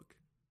ebook?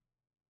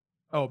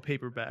 Oh,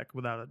 paperback,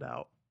 without a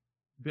doubt.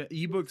 But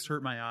ebooks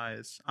hurt my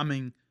eyes. I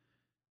mean,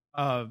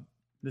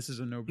 this is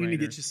a no-brainer. You need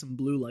to get you some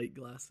blue light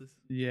glasses.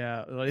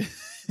 Yeah, like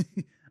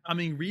I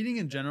mean, reading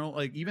in general,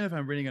 like even if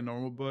I'm reading a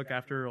normal book,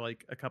 after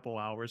like a couple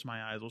hours,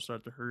 my eyes will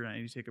start to hurt and I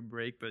need to take a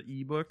break. But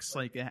ebooks,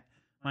 like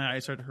my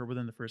eyes start to hurt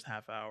within the first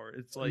half hour.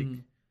 It's like,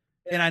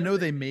 and I know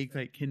they make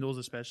like Kindles,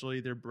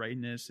 especially their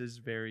brightness is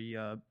very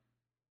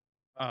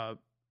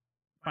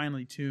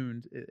finely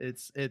tuned.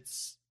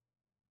 It's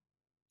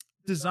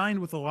designed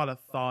with a lot of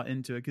thought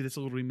into it because it's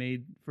literally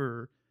made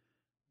for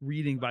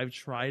reading. But I've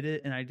tried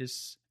it, and I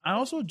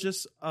also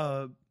just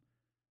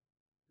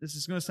this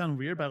is going to sound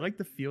weird, but I like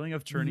the feeling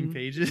of turning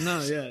pages.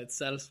 No, yeah, it's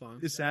satisfying.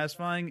 It's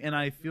satisfying, and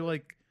I feel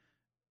like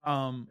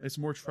it's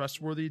more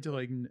trustworthy to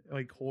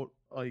like hold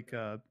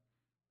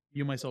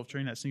you myself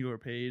turning that singular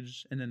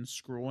page and then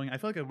scrolling. I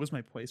feel like I lose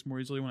my place more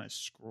easily when I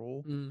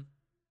scroll.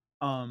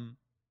 I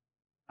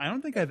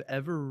don't think I've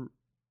ever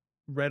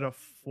read a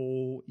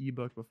full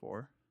ebook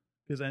before,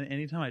 because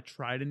anytime I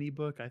tried an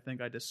ebook, I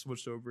think I just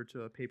switched over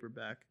to a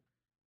paperback.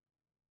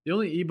 The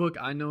only ebook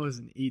I know is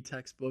an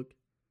e-textbook.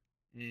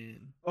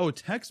 And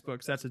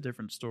textbooks, that's a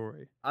different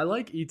story. I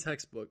like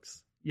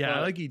e-textbooks. Yeah,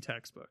 I like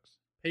e-textbooks.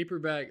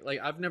 Paperback, like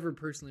I've never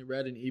personally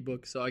read an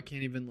ebook, so I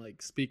can't even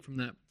like speak from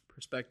that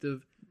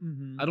perspective.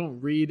 I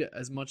don't read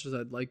as much as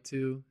I'd like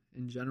to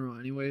in general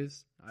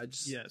anyways. I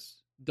just I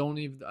don't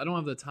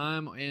have the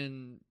time,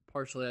 and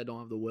partially I don't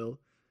have the will.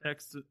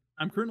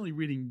 I'm currently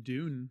reading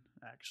Dune,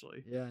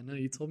 actually. Yeah, I know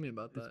you told me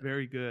about that. It's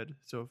very good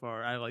so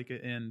far. I like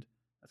it, and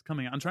that's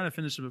coming. I'm trying to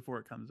finish it before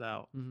it comes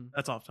out.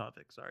 That's off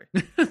topic, sorry.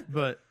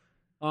 But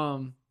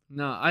no,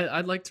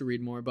 I'd like to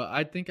read more, but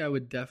I think I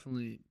would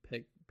definitely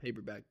pick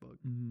paperback book.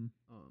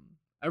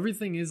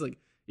 Everything is like,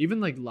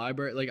 even like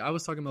library, like I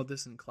was talking about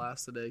this in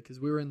class today because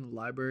we were in the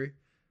library,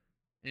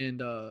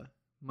 and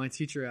my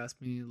teacher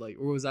asked me like,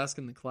 or was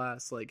asking the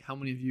class like, how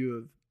many of you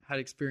have had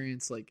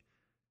experience like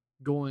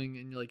going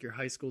in like your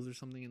high schools or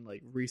something and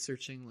like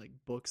researching like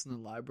books in the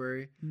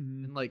library,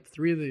 and like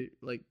three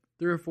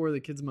or four of the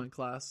kids in my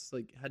class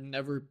like had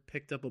never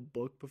picked up a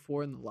book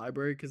before in the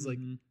library because like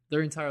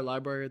their entire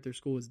library at their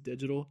school was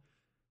digital,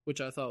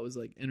 which I thought was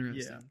like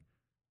interesting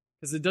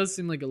because it does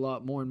seem like a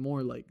lot more and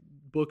more like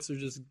books are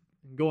just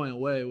going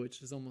away,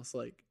 which is almost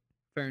like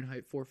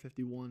Fahrenheit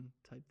 451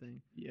 type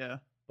thing. Yeah,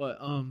 but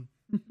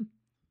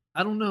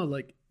I don't know,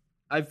 like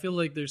I feel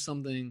like there's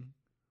something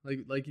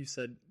like you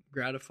said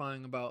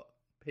gratifying about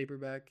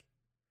paperback,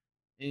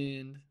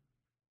 and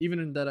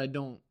even though I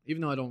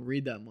don't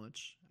read that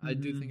much, I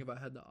do think if I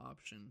had the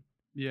option,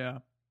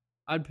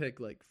 I'd pick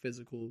like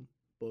physical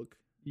book.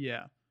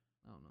 Yeah,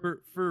 I don't know.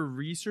 For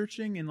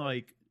researching and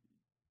like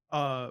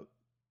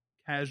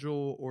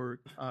casual or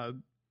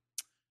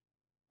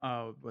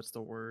what's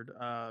the word,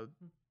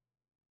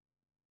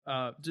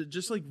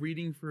 just like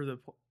reading for the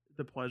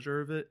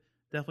pleasure of it,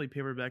 definitely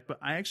paperback. But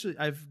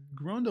I've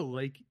grown to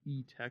like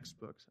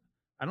e-textbooks.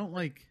 I don't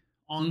like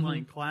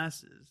online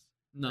classes.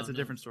 No, That's a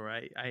different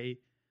story. I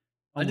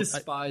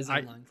despise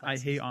online I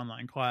classes. hate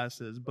online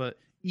classes, but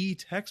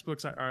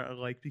e-textbooks I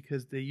like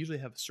because they usually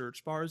have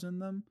search bars in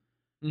them.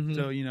 Mm-hmm.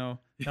 So that way you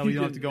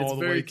don't have to go all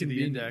the way to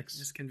the index.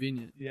 It's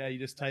convenient. Yeah, you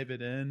just type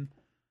it in.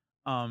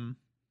 But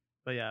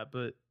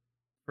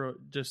for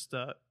just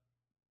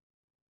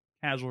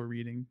casual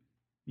reading,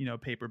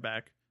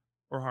 paperback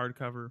or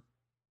hardcover,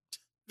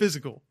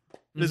 physical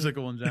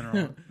in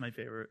general, my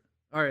favorite.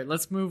 All right,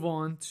 let's move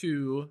on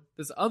to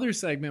this other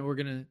segment we're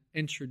gonna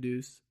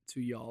introduce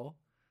to y'all.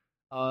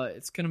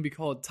 It's gonna be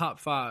called Top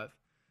 5.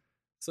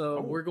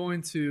 So we're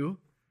going to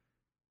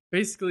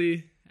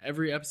basically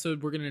every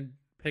episode we're gonna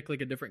pick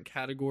like a different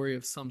category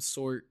of some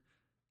sort,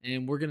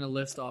 and we're gonna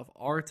list off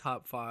our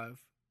top 5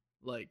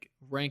 like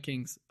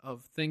rankings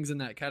of things in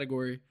that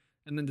category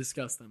and then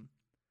discuss them.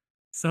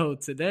 So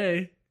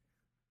today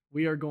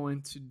we are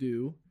going to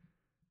do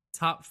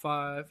top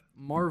 5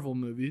 Marvel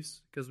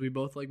movies because we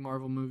both like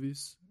Marvel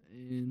movies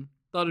and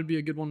thought it'd be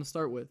a good one to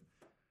start with.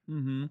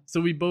 Mm-hmm.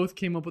 So we both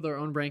came up with our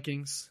own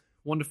rankings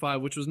 1 to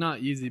 5, which was not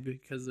easy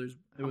because there's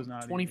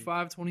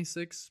 25,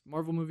 26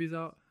 Marvel movies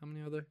out. How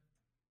many are there?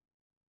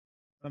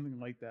 Something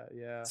like that,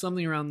 yeah.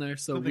 Something around there.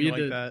 So Something we like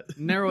had to that.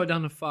 narrow it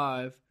down to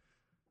 5.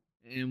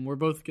 And we're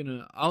both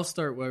gonna. I'll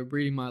start by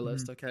reading my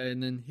list, okay,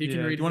 and then he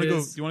can read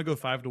his. Do you want to go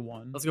 5 to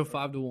 1? Let's go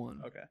 5 to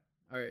 1. Okay.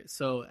 All right.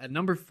 So at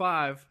number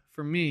 5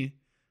 for me,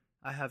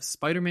 I have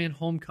Spider-Man: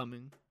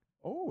 Homecoming.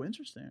 Oh,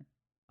 interesting.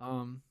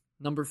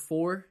 Number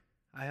 4,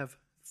 I have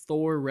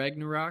Thor: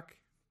 Ragnarok.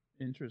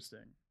 Interesting.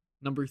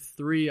 Number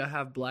 3, I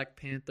have Black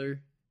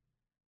Panther.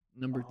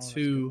 Number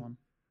 2,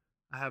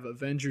 I have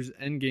Avengers: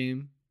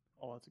 Endgame.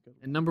 Oh, that's a good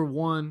one. And number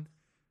 1,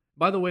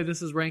 by the way,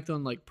 this is ranked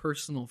on like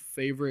personal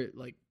favorite,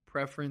 like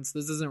preference.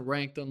 This isn't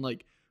ranked on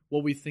like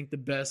what we think the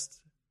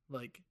best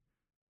like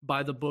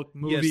by the book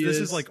movie is. Yes, this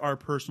is like our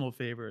personal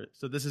favorite.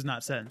 So this is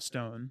not set in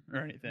stone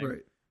or anything.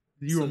 Right.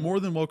 You are more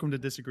than welcome to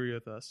disagree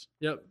with us.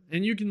 Yep.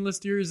 And you can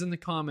list yours in the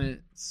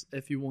comments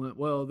if you want.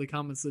 Well, the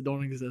comments that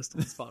don't exist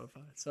on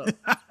Spotify. So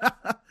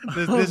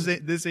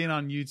this ain't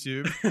on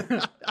YouTube.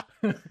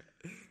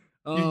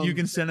 You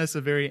can send us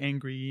a very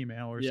angry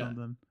email or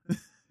something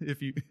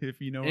if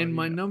you know. And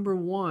my number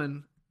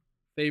 1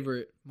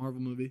 favorite Marvel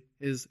movie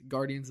is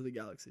Guardians of the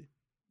Galaxy.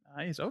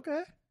 Nice.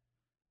 Okay.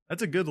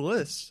 That's a good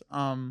list.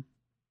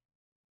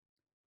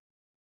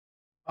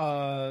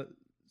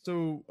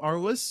 So our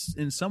lists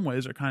in some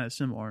ways are kind of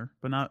similar,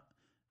 but not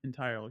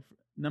entirely.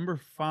 Number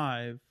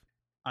 5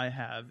 I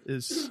have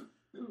is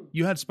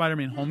you had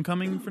Spider-Man: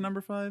 Homecoming for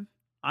number 5.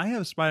 I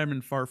have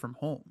Spider-Man: Far From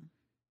Home.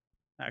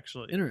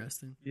 Actually.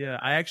 Interesting. Yeah,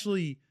 I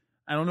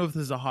don't know if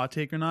this is a hot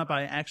take or not, but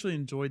I actually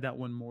enjoyed that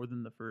one more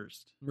than the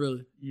first.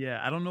 Really?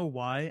 Yeah, I don't know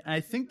why.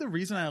 I think the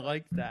reason I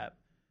liked that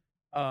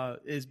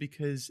is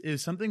because it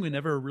was something we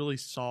never really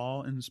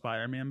saw in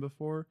Spider-Man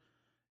before.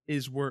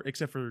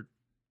 Except for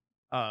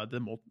Into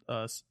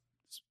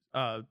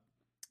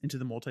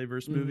the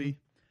Multiverse movie,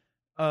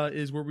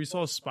 is where we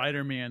saw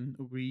Spider-Man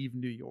leave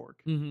New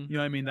York. Mm-hmm. You know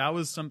what I mean? That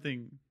was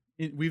something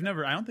I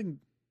don't think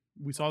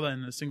we saw that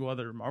in a single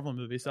other Marvel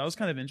movie. So that was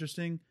kind of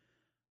interesting.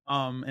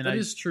 And that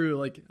is true.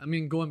 Like, I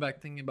mean, going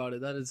back thinking about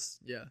it, that is,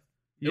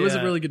 it was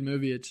a really good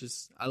movie. It's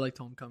just, I liked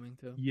Homecoming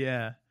too.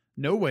 Yeah.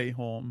 No Way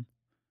Home.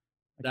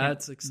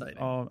 That's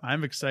exciting. Oh,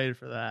 I'm excited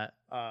for that.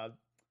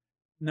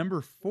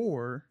 Number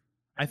 4,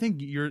 I think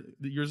yours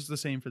is the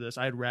same for this.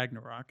 I had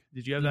Ragnarok.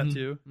 Did you have that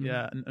too? Mm-hmm.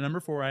 Yeah. And number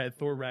 4, I had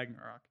Thor: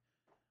 Ragnarok.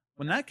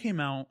 When that came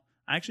out,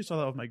 I actually saw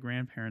that with my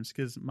grandparents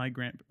because my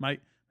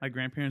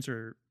grandparents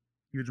are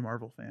huge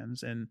Marvel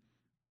fans and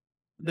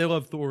they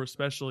love Thor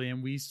especially.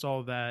 And we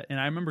saw that, and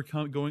I remember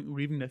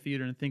leaving the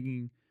theater and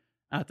thinking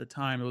at the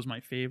time it was my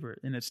favorite,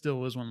 and it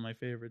still is one of my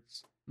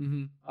favorites.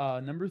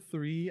 Mm-hmm. Number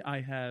 3,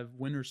 I have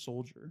Winter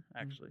Soldier.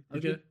 Actually,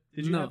 Did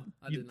you? No,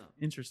 I did not.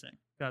 Interesting.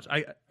 Gotcha.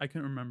 I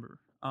couldn't remember.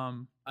 I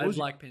had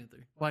Black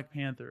Panther. Black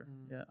Panther.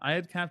 Yeah, I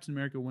had Captain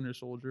America: Winter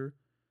Soldier.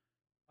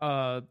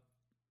 That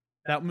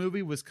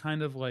movie was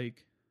kind of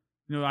like,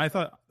 I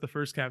thought the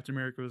first Captain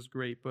America was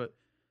great, but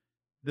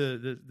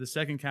the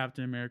second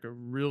Captain America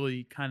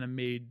really kind of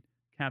made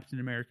Captain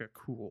America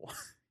cool.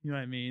 You know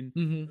what I mean?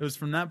 Mm-hmm. It was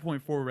from that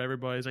point forward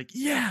everybody's like,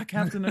 yeah,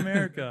 Captain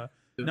America.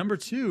 Number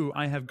 2,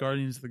 I have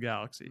Guardians of the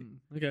Galaxy.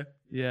 Okay.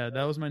 Yeah,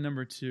 that was my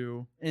number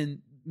 2. And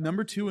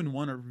number 2 and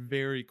 1 are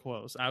very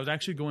close. I was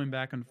actually going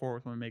back and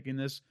forth when making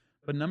this,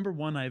 but number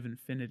 1, I have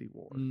Infinity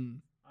War.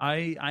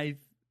 I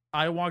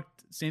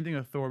walked, same thing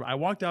with Thor, but I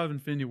walked out of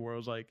Infinity War. I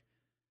was like,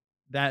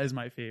 that is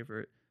my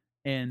favorite.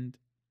 And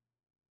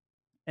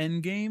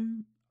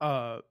Endgame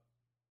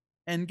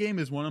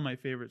is one of my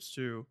favorites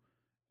too.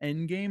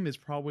 Endgame is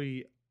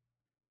probably,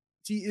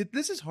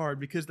 this is hard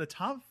because the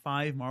top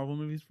 5 Marvel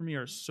movies for me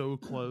are so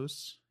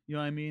close. You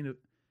know what I mean?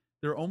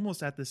 They're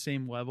almost at the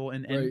same level,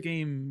 and right.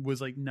 Endgame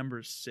was like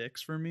number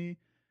 6 for me,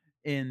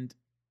 and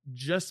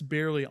just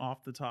barely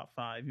off the top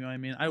 5. You know what I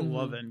mean? I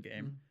love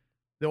Endgame.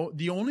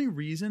 The only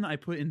reason I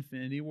put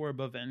Infinity War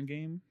above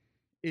Endgame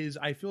is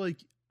I feel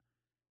like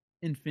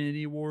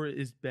Infinity War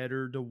is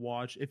better to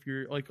watch if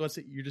you're like, let's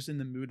say you're just in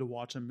the mood to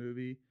watch a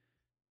movie.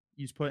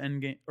 You just put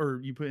Endgame or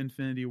you put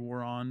Infinity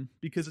War on,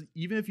 because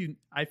even if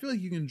I feel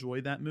like you can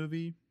enjoy that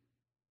movie,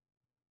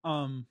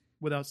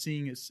 without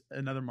seeing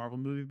another Marvel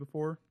movie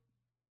before.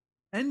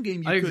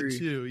 Endgame you could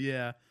too,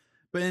 yeah.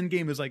 But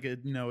Endgame is like a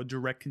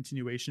direct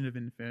continuation of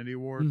Infinity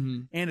War,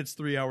 and it's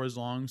 3 hours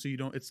long, so you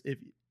don't.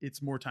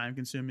 It's more time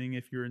consuming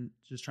if you're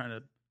just trying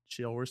to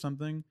chill or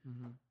something.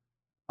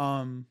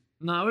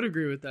 No, I would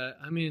agree with that.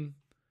 I mean,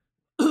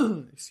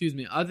 excuse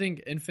me. I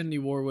think Infinity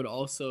War would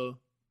also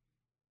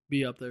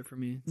be up there for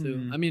me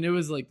too. I mean, it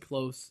was like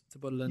close to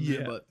put it in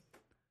there, but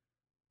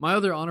my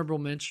other honorable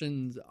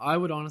mentions, I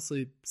would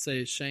honestly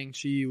say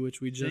Shang-Chi, which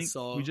we just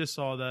saw. We just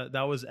saw that.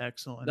 That was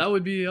excellent. That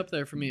would be up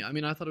there for me. I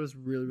mean, I thought it was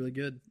really, really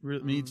good.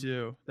 Me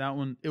too. That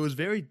one, it was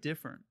very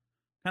different.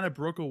 Kind of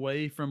broke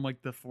away from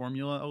like the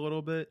formula a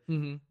little bit.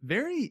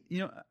 Very,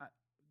 what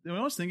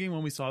I was thinking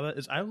when we saw that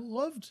is I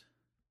loved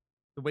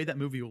the way that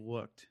movie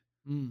looked.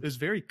 It was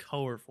very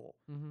colorful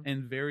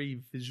and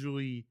very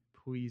visually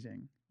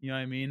pleasing. You know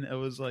what I mean? It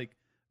was like,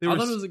 I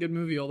thought it was a good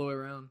movie all the way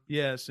around.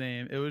 Yeah,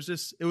 same. It was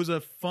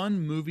a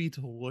fun movie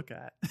to look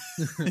at.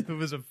 It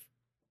was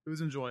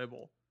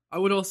enjoyable. I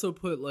would also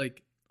put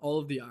like all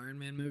of the Iron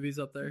Man movies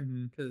up there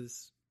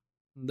because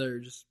they're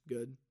just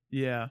good.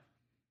 Yeah.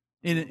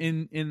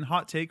 In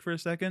hot take for a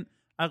second,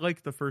 I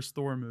like the first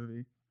Thor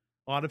movie.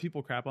 A lot of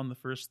people crap on the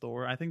first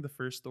Thor. I think the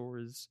first Thor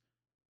is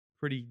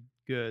pretty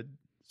good.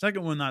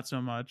 Second one, not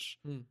so much.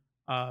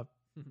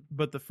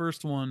 But the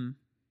first one,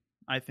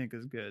 I think,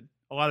 is good.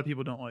 A lot of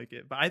people don't like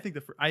it, but I think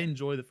I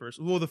enjoy the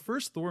first. Well, the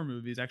first Thor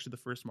movie is actually the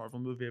first Marvel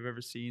movie I've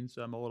ever seen,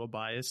 so I'm a little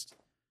biased.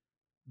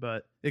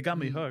 But it got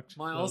me hooked.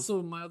 My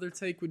other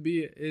take would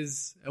be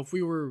is if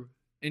we were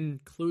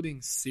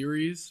including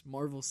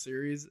Marvel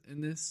series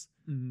in this,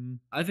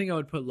 I think I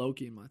would put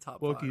Loki in my top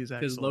 5. Loki is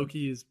excellent. Because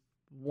Loki is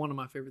one of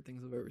my favorite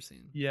things I've ever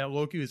seen. Yeah,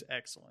 Loki is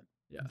excellent.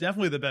 Yeah.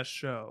 Definitely the best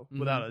show,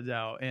 without a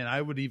doubt. And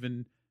I would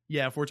even,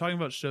 if we're talking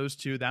about shows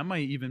too, that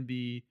might even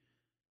be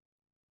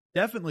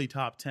definitely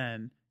top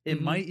 10. It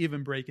might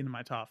even break into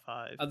my top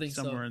 5. I think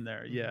somewhere in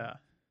there. Yeah.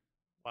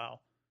 Wow.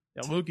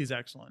 Yeah, Loki's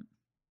excellent.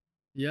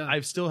 Yeah.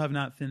 I still have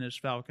not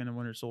finished Falcon and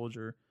Winter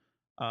Soldier.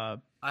 I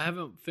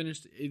haven't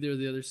finished either of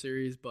the other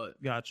series, but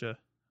gotcha.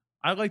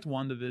 I liked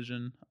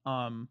WandaVision.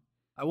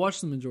 I watched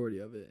the majority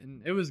of it,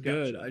 and it was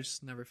good. I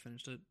just never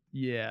finished it.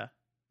 Yeah.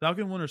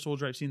 Falcon and Winter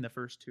Soldier, I've seen the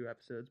first 2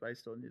 episodes, but I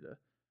still need to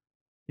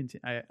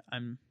continue.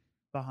 I'm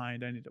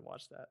behind. I need to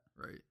watch that.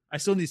 Right. I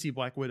still need to see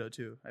Black Widow,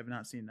 too. I have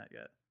not seen that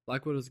yet.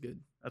 Black Widow's good.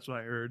 That's what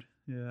I heard.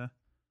 Yeah.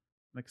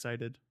 I'm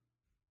excited.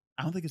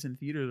 I don't think it's in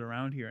theaters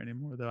around here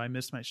anymore, though. I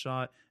missed my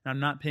shot, and I'm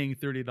not paying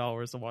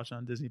 $30 to watch it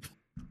on Disney.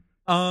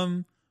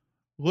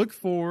 Look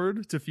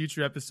forward to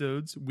future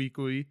episodes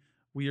weekly.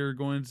 We are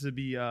going to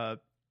be soon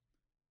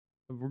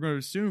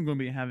going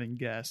to be having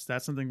guests.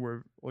 That's something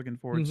we're looking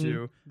forward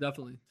to.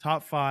 Definitely.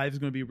 Top 5 is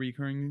going to be a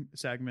recurring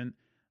segment.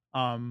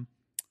 We're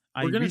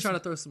going to try to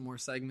throw some more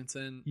segments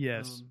in.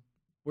 Yes.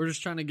 We're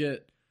just trying to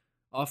get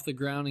off the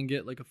ground and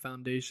get like a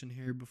foundation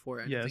here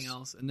before anything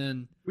else. And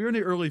then we're in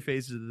the early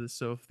phases of this,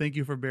 so thank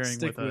you for bearing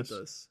with us. Stick with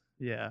us.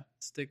 Yeah.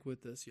 Stick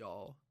with us,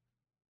 y'all.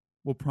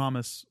 We'll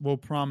promise.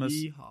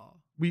 Yeehaw.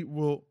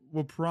 We'll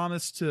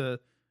promise to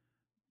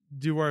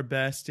do our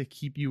best to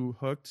keep you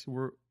hooked.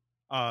 We're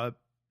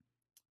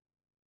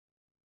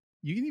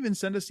you can even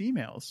send us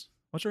emails.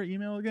 What's our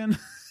email again?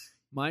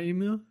 My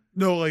email?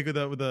 No, like with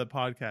the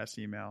podcast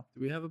email.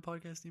 Do we have a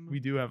podcast email? We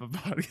do have a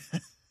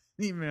podcast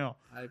email.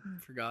 I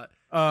forgot.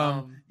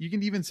 You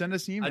can even send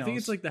us emails. I think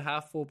it's like the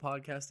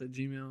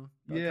halffullpodcast@gmail.com.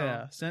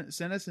 Yeah,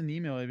 send us an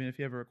email even if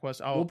you have a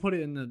request. We'll put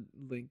it in the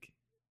link.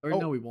 Or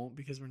no, we won't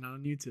because we're not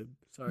on YouTube.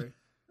 Sorry.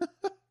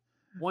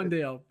 One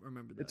day I'll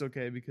remember that. It's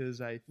okay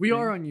because we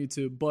are on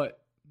YouTube, but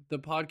the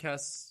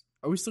podcasts.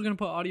 Are we still gonna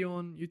put audio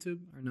on YouTube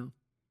or no?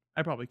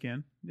 I probably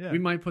can. Yeah, we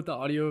might put the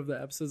audio of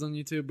the episodes on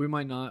YouTube. We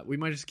might not. We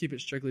might just keep it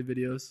strictly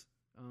videos,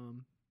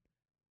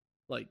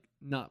 like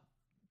not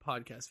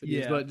podcast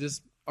videos, but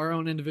just our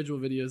own individual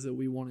videos that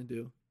we want to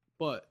do.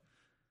 But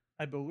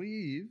I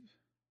believe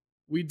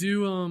we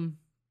do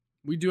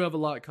have a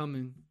lot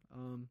coming.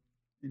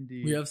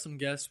 Indeed, we have some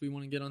guests we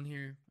want to get on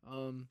here.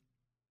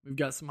 We've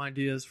got some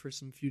ideas for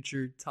some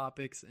future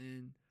topics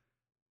and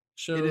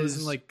shows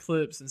and like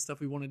clips and stuff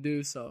we want to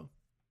do. So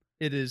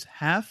it is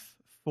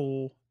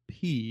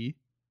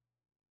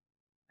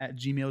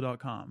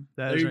halffullp@gmail.com.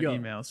 That is our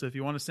email. So if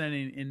you want to send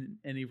in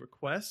any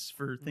requests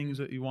for things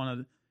that you want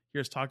to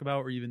hear us talk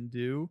about or even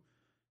do,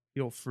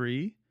 feel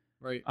free.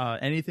 Right.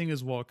 Anything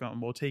is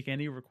welcome. We'll take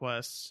any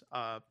requests.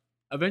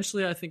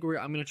 Eventually, I think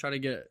I'm going to try to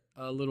get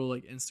a little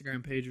like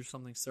Instagram page or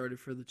something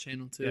started for the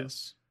channel too.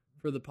 Yes.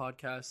 For the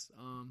podcast.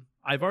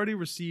 I've already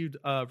received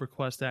a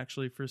request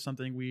actually for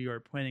something we are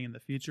planning in the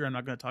future. I'm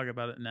not going to talk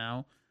about it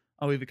now.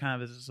 I'll leave it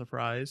kind of as a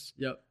surprise.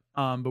 Yep.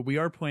 But we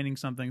are planning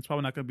something. It's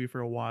probably not going to be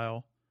for a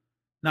while.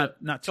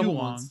 Not too long.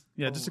 Months.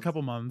 Yeah, just a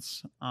couple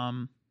months.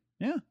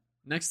 Yeah.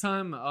 Next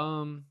time,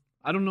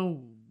 I don't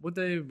know what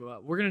day.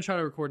 We're gonna try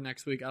to record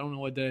next week. I don't know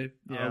what day.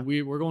 Yeah.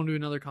 We're going to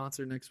another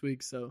concert next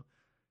week, so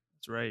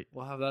That's right.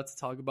 we'll have that to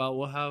talk about.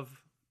 We'll have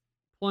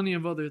plenty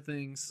of other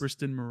things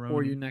Briston Maroney.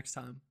 for you next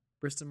time.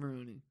 Briston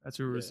Maroney. That's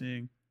who we're Yeah.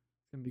 seeing.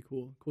 It's gonna be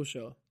cool. Cool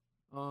show.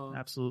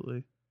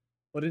 Absolutely.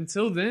 But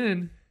until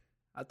then,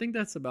 I think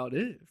that's about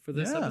it for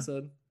this Yeah.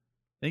 episode.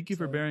 Thank you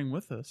for So- bearing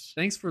with us.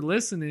 Thanks for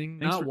listening,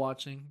 Thanks not for-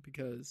 watching,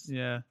 because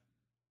Yeah.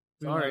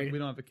 Sorry. We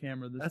don't have a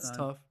camera this that's time.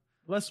 tough.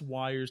 Less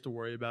wires to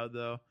worry about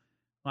though.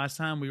 Last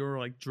time we were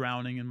like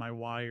drowning in my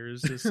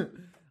wires. Just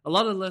a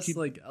lot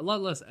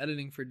less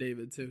editing for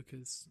David too,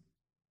 because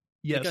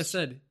yes. like I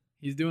said,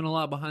 he's doing a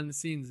lot behind the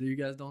scenes that you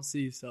guys don't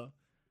see. So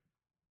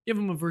give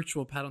him a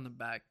virtual pat on the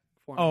back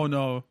for me. Oh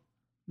no.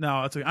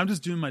 No, it's okay. I'm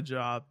just doing my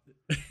job.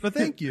 But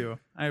thank you.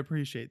 I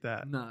appreciate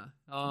that. Nah.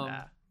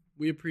 Nah.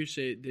 We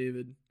appreciate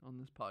David on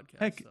this podcast.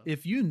 Heck, so.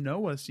 if you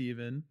know us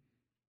even,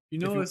 you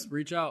know if you- us,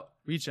 reach out.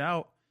 reach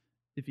out.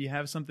 If you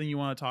have something you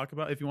want to talk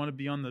about, if you want to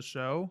be on the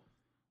show,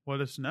 let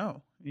us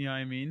know. You know what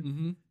I mean?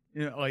 Mm-hmm.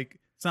 You know, like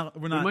it's not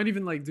we're We not might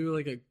even like do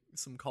like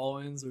some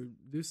call-ins or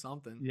do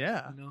something.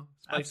 Yeah. You know,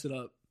 spice it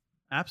up.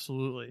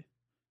 Absolutely. You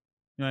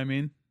know what I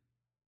mean?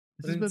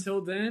 But This has been-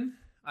 until then,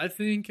 I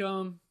think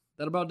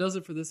that about does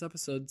it for this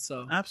episode.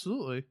 So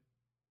absolutely.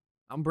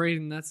 I'm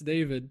Braden. That's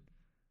David.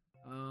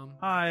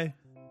 Hi.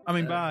 I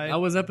mean, bye.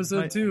 That was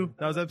episode Bye. 2.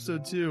 That was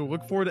episode 2.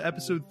 Look forward to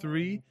episode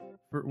 3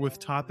 with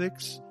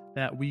topics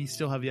that we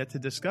still have yet to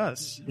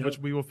discuss, Yep. which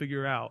we will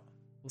figure out.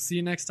 We'll see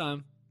you next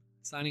time.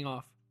 Signing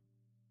off.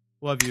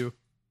 Love you.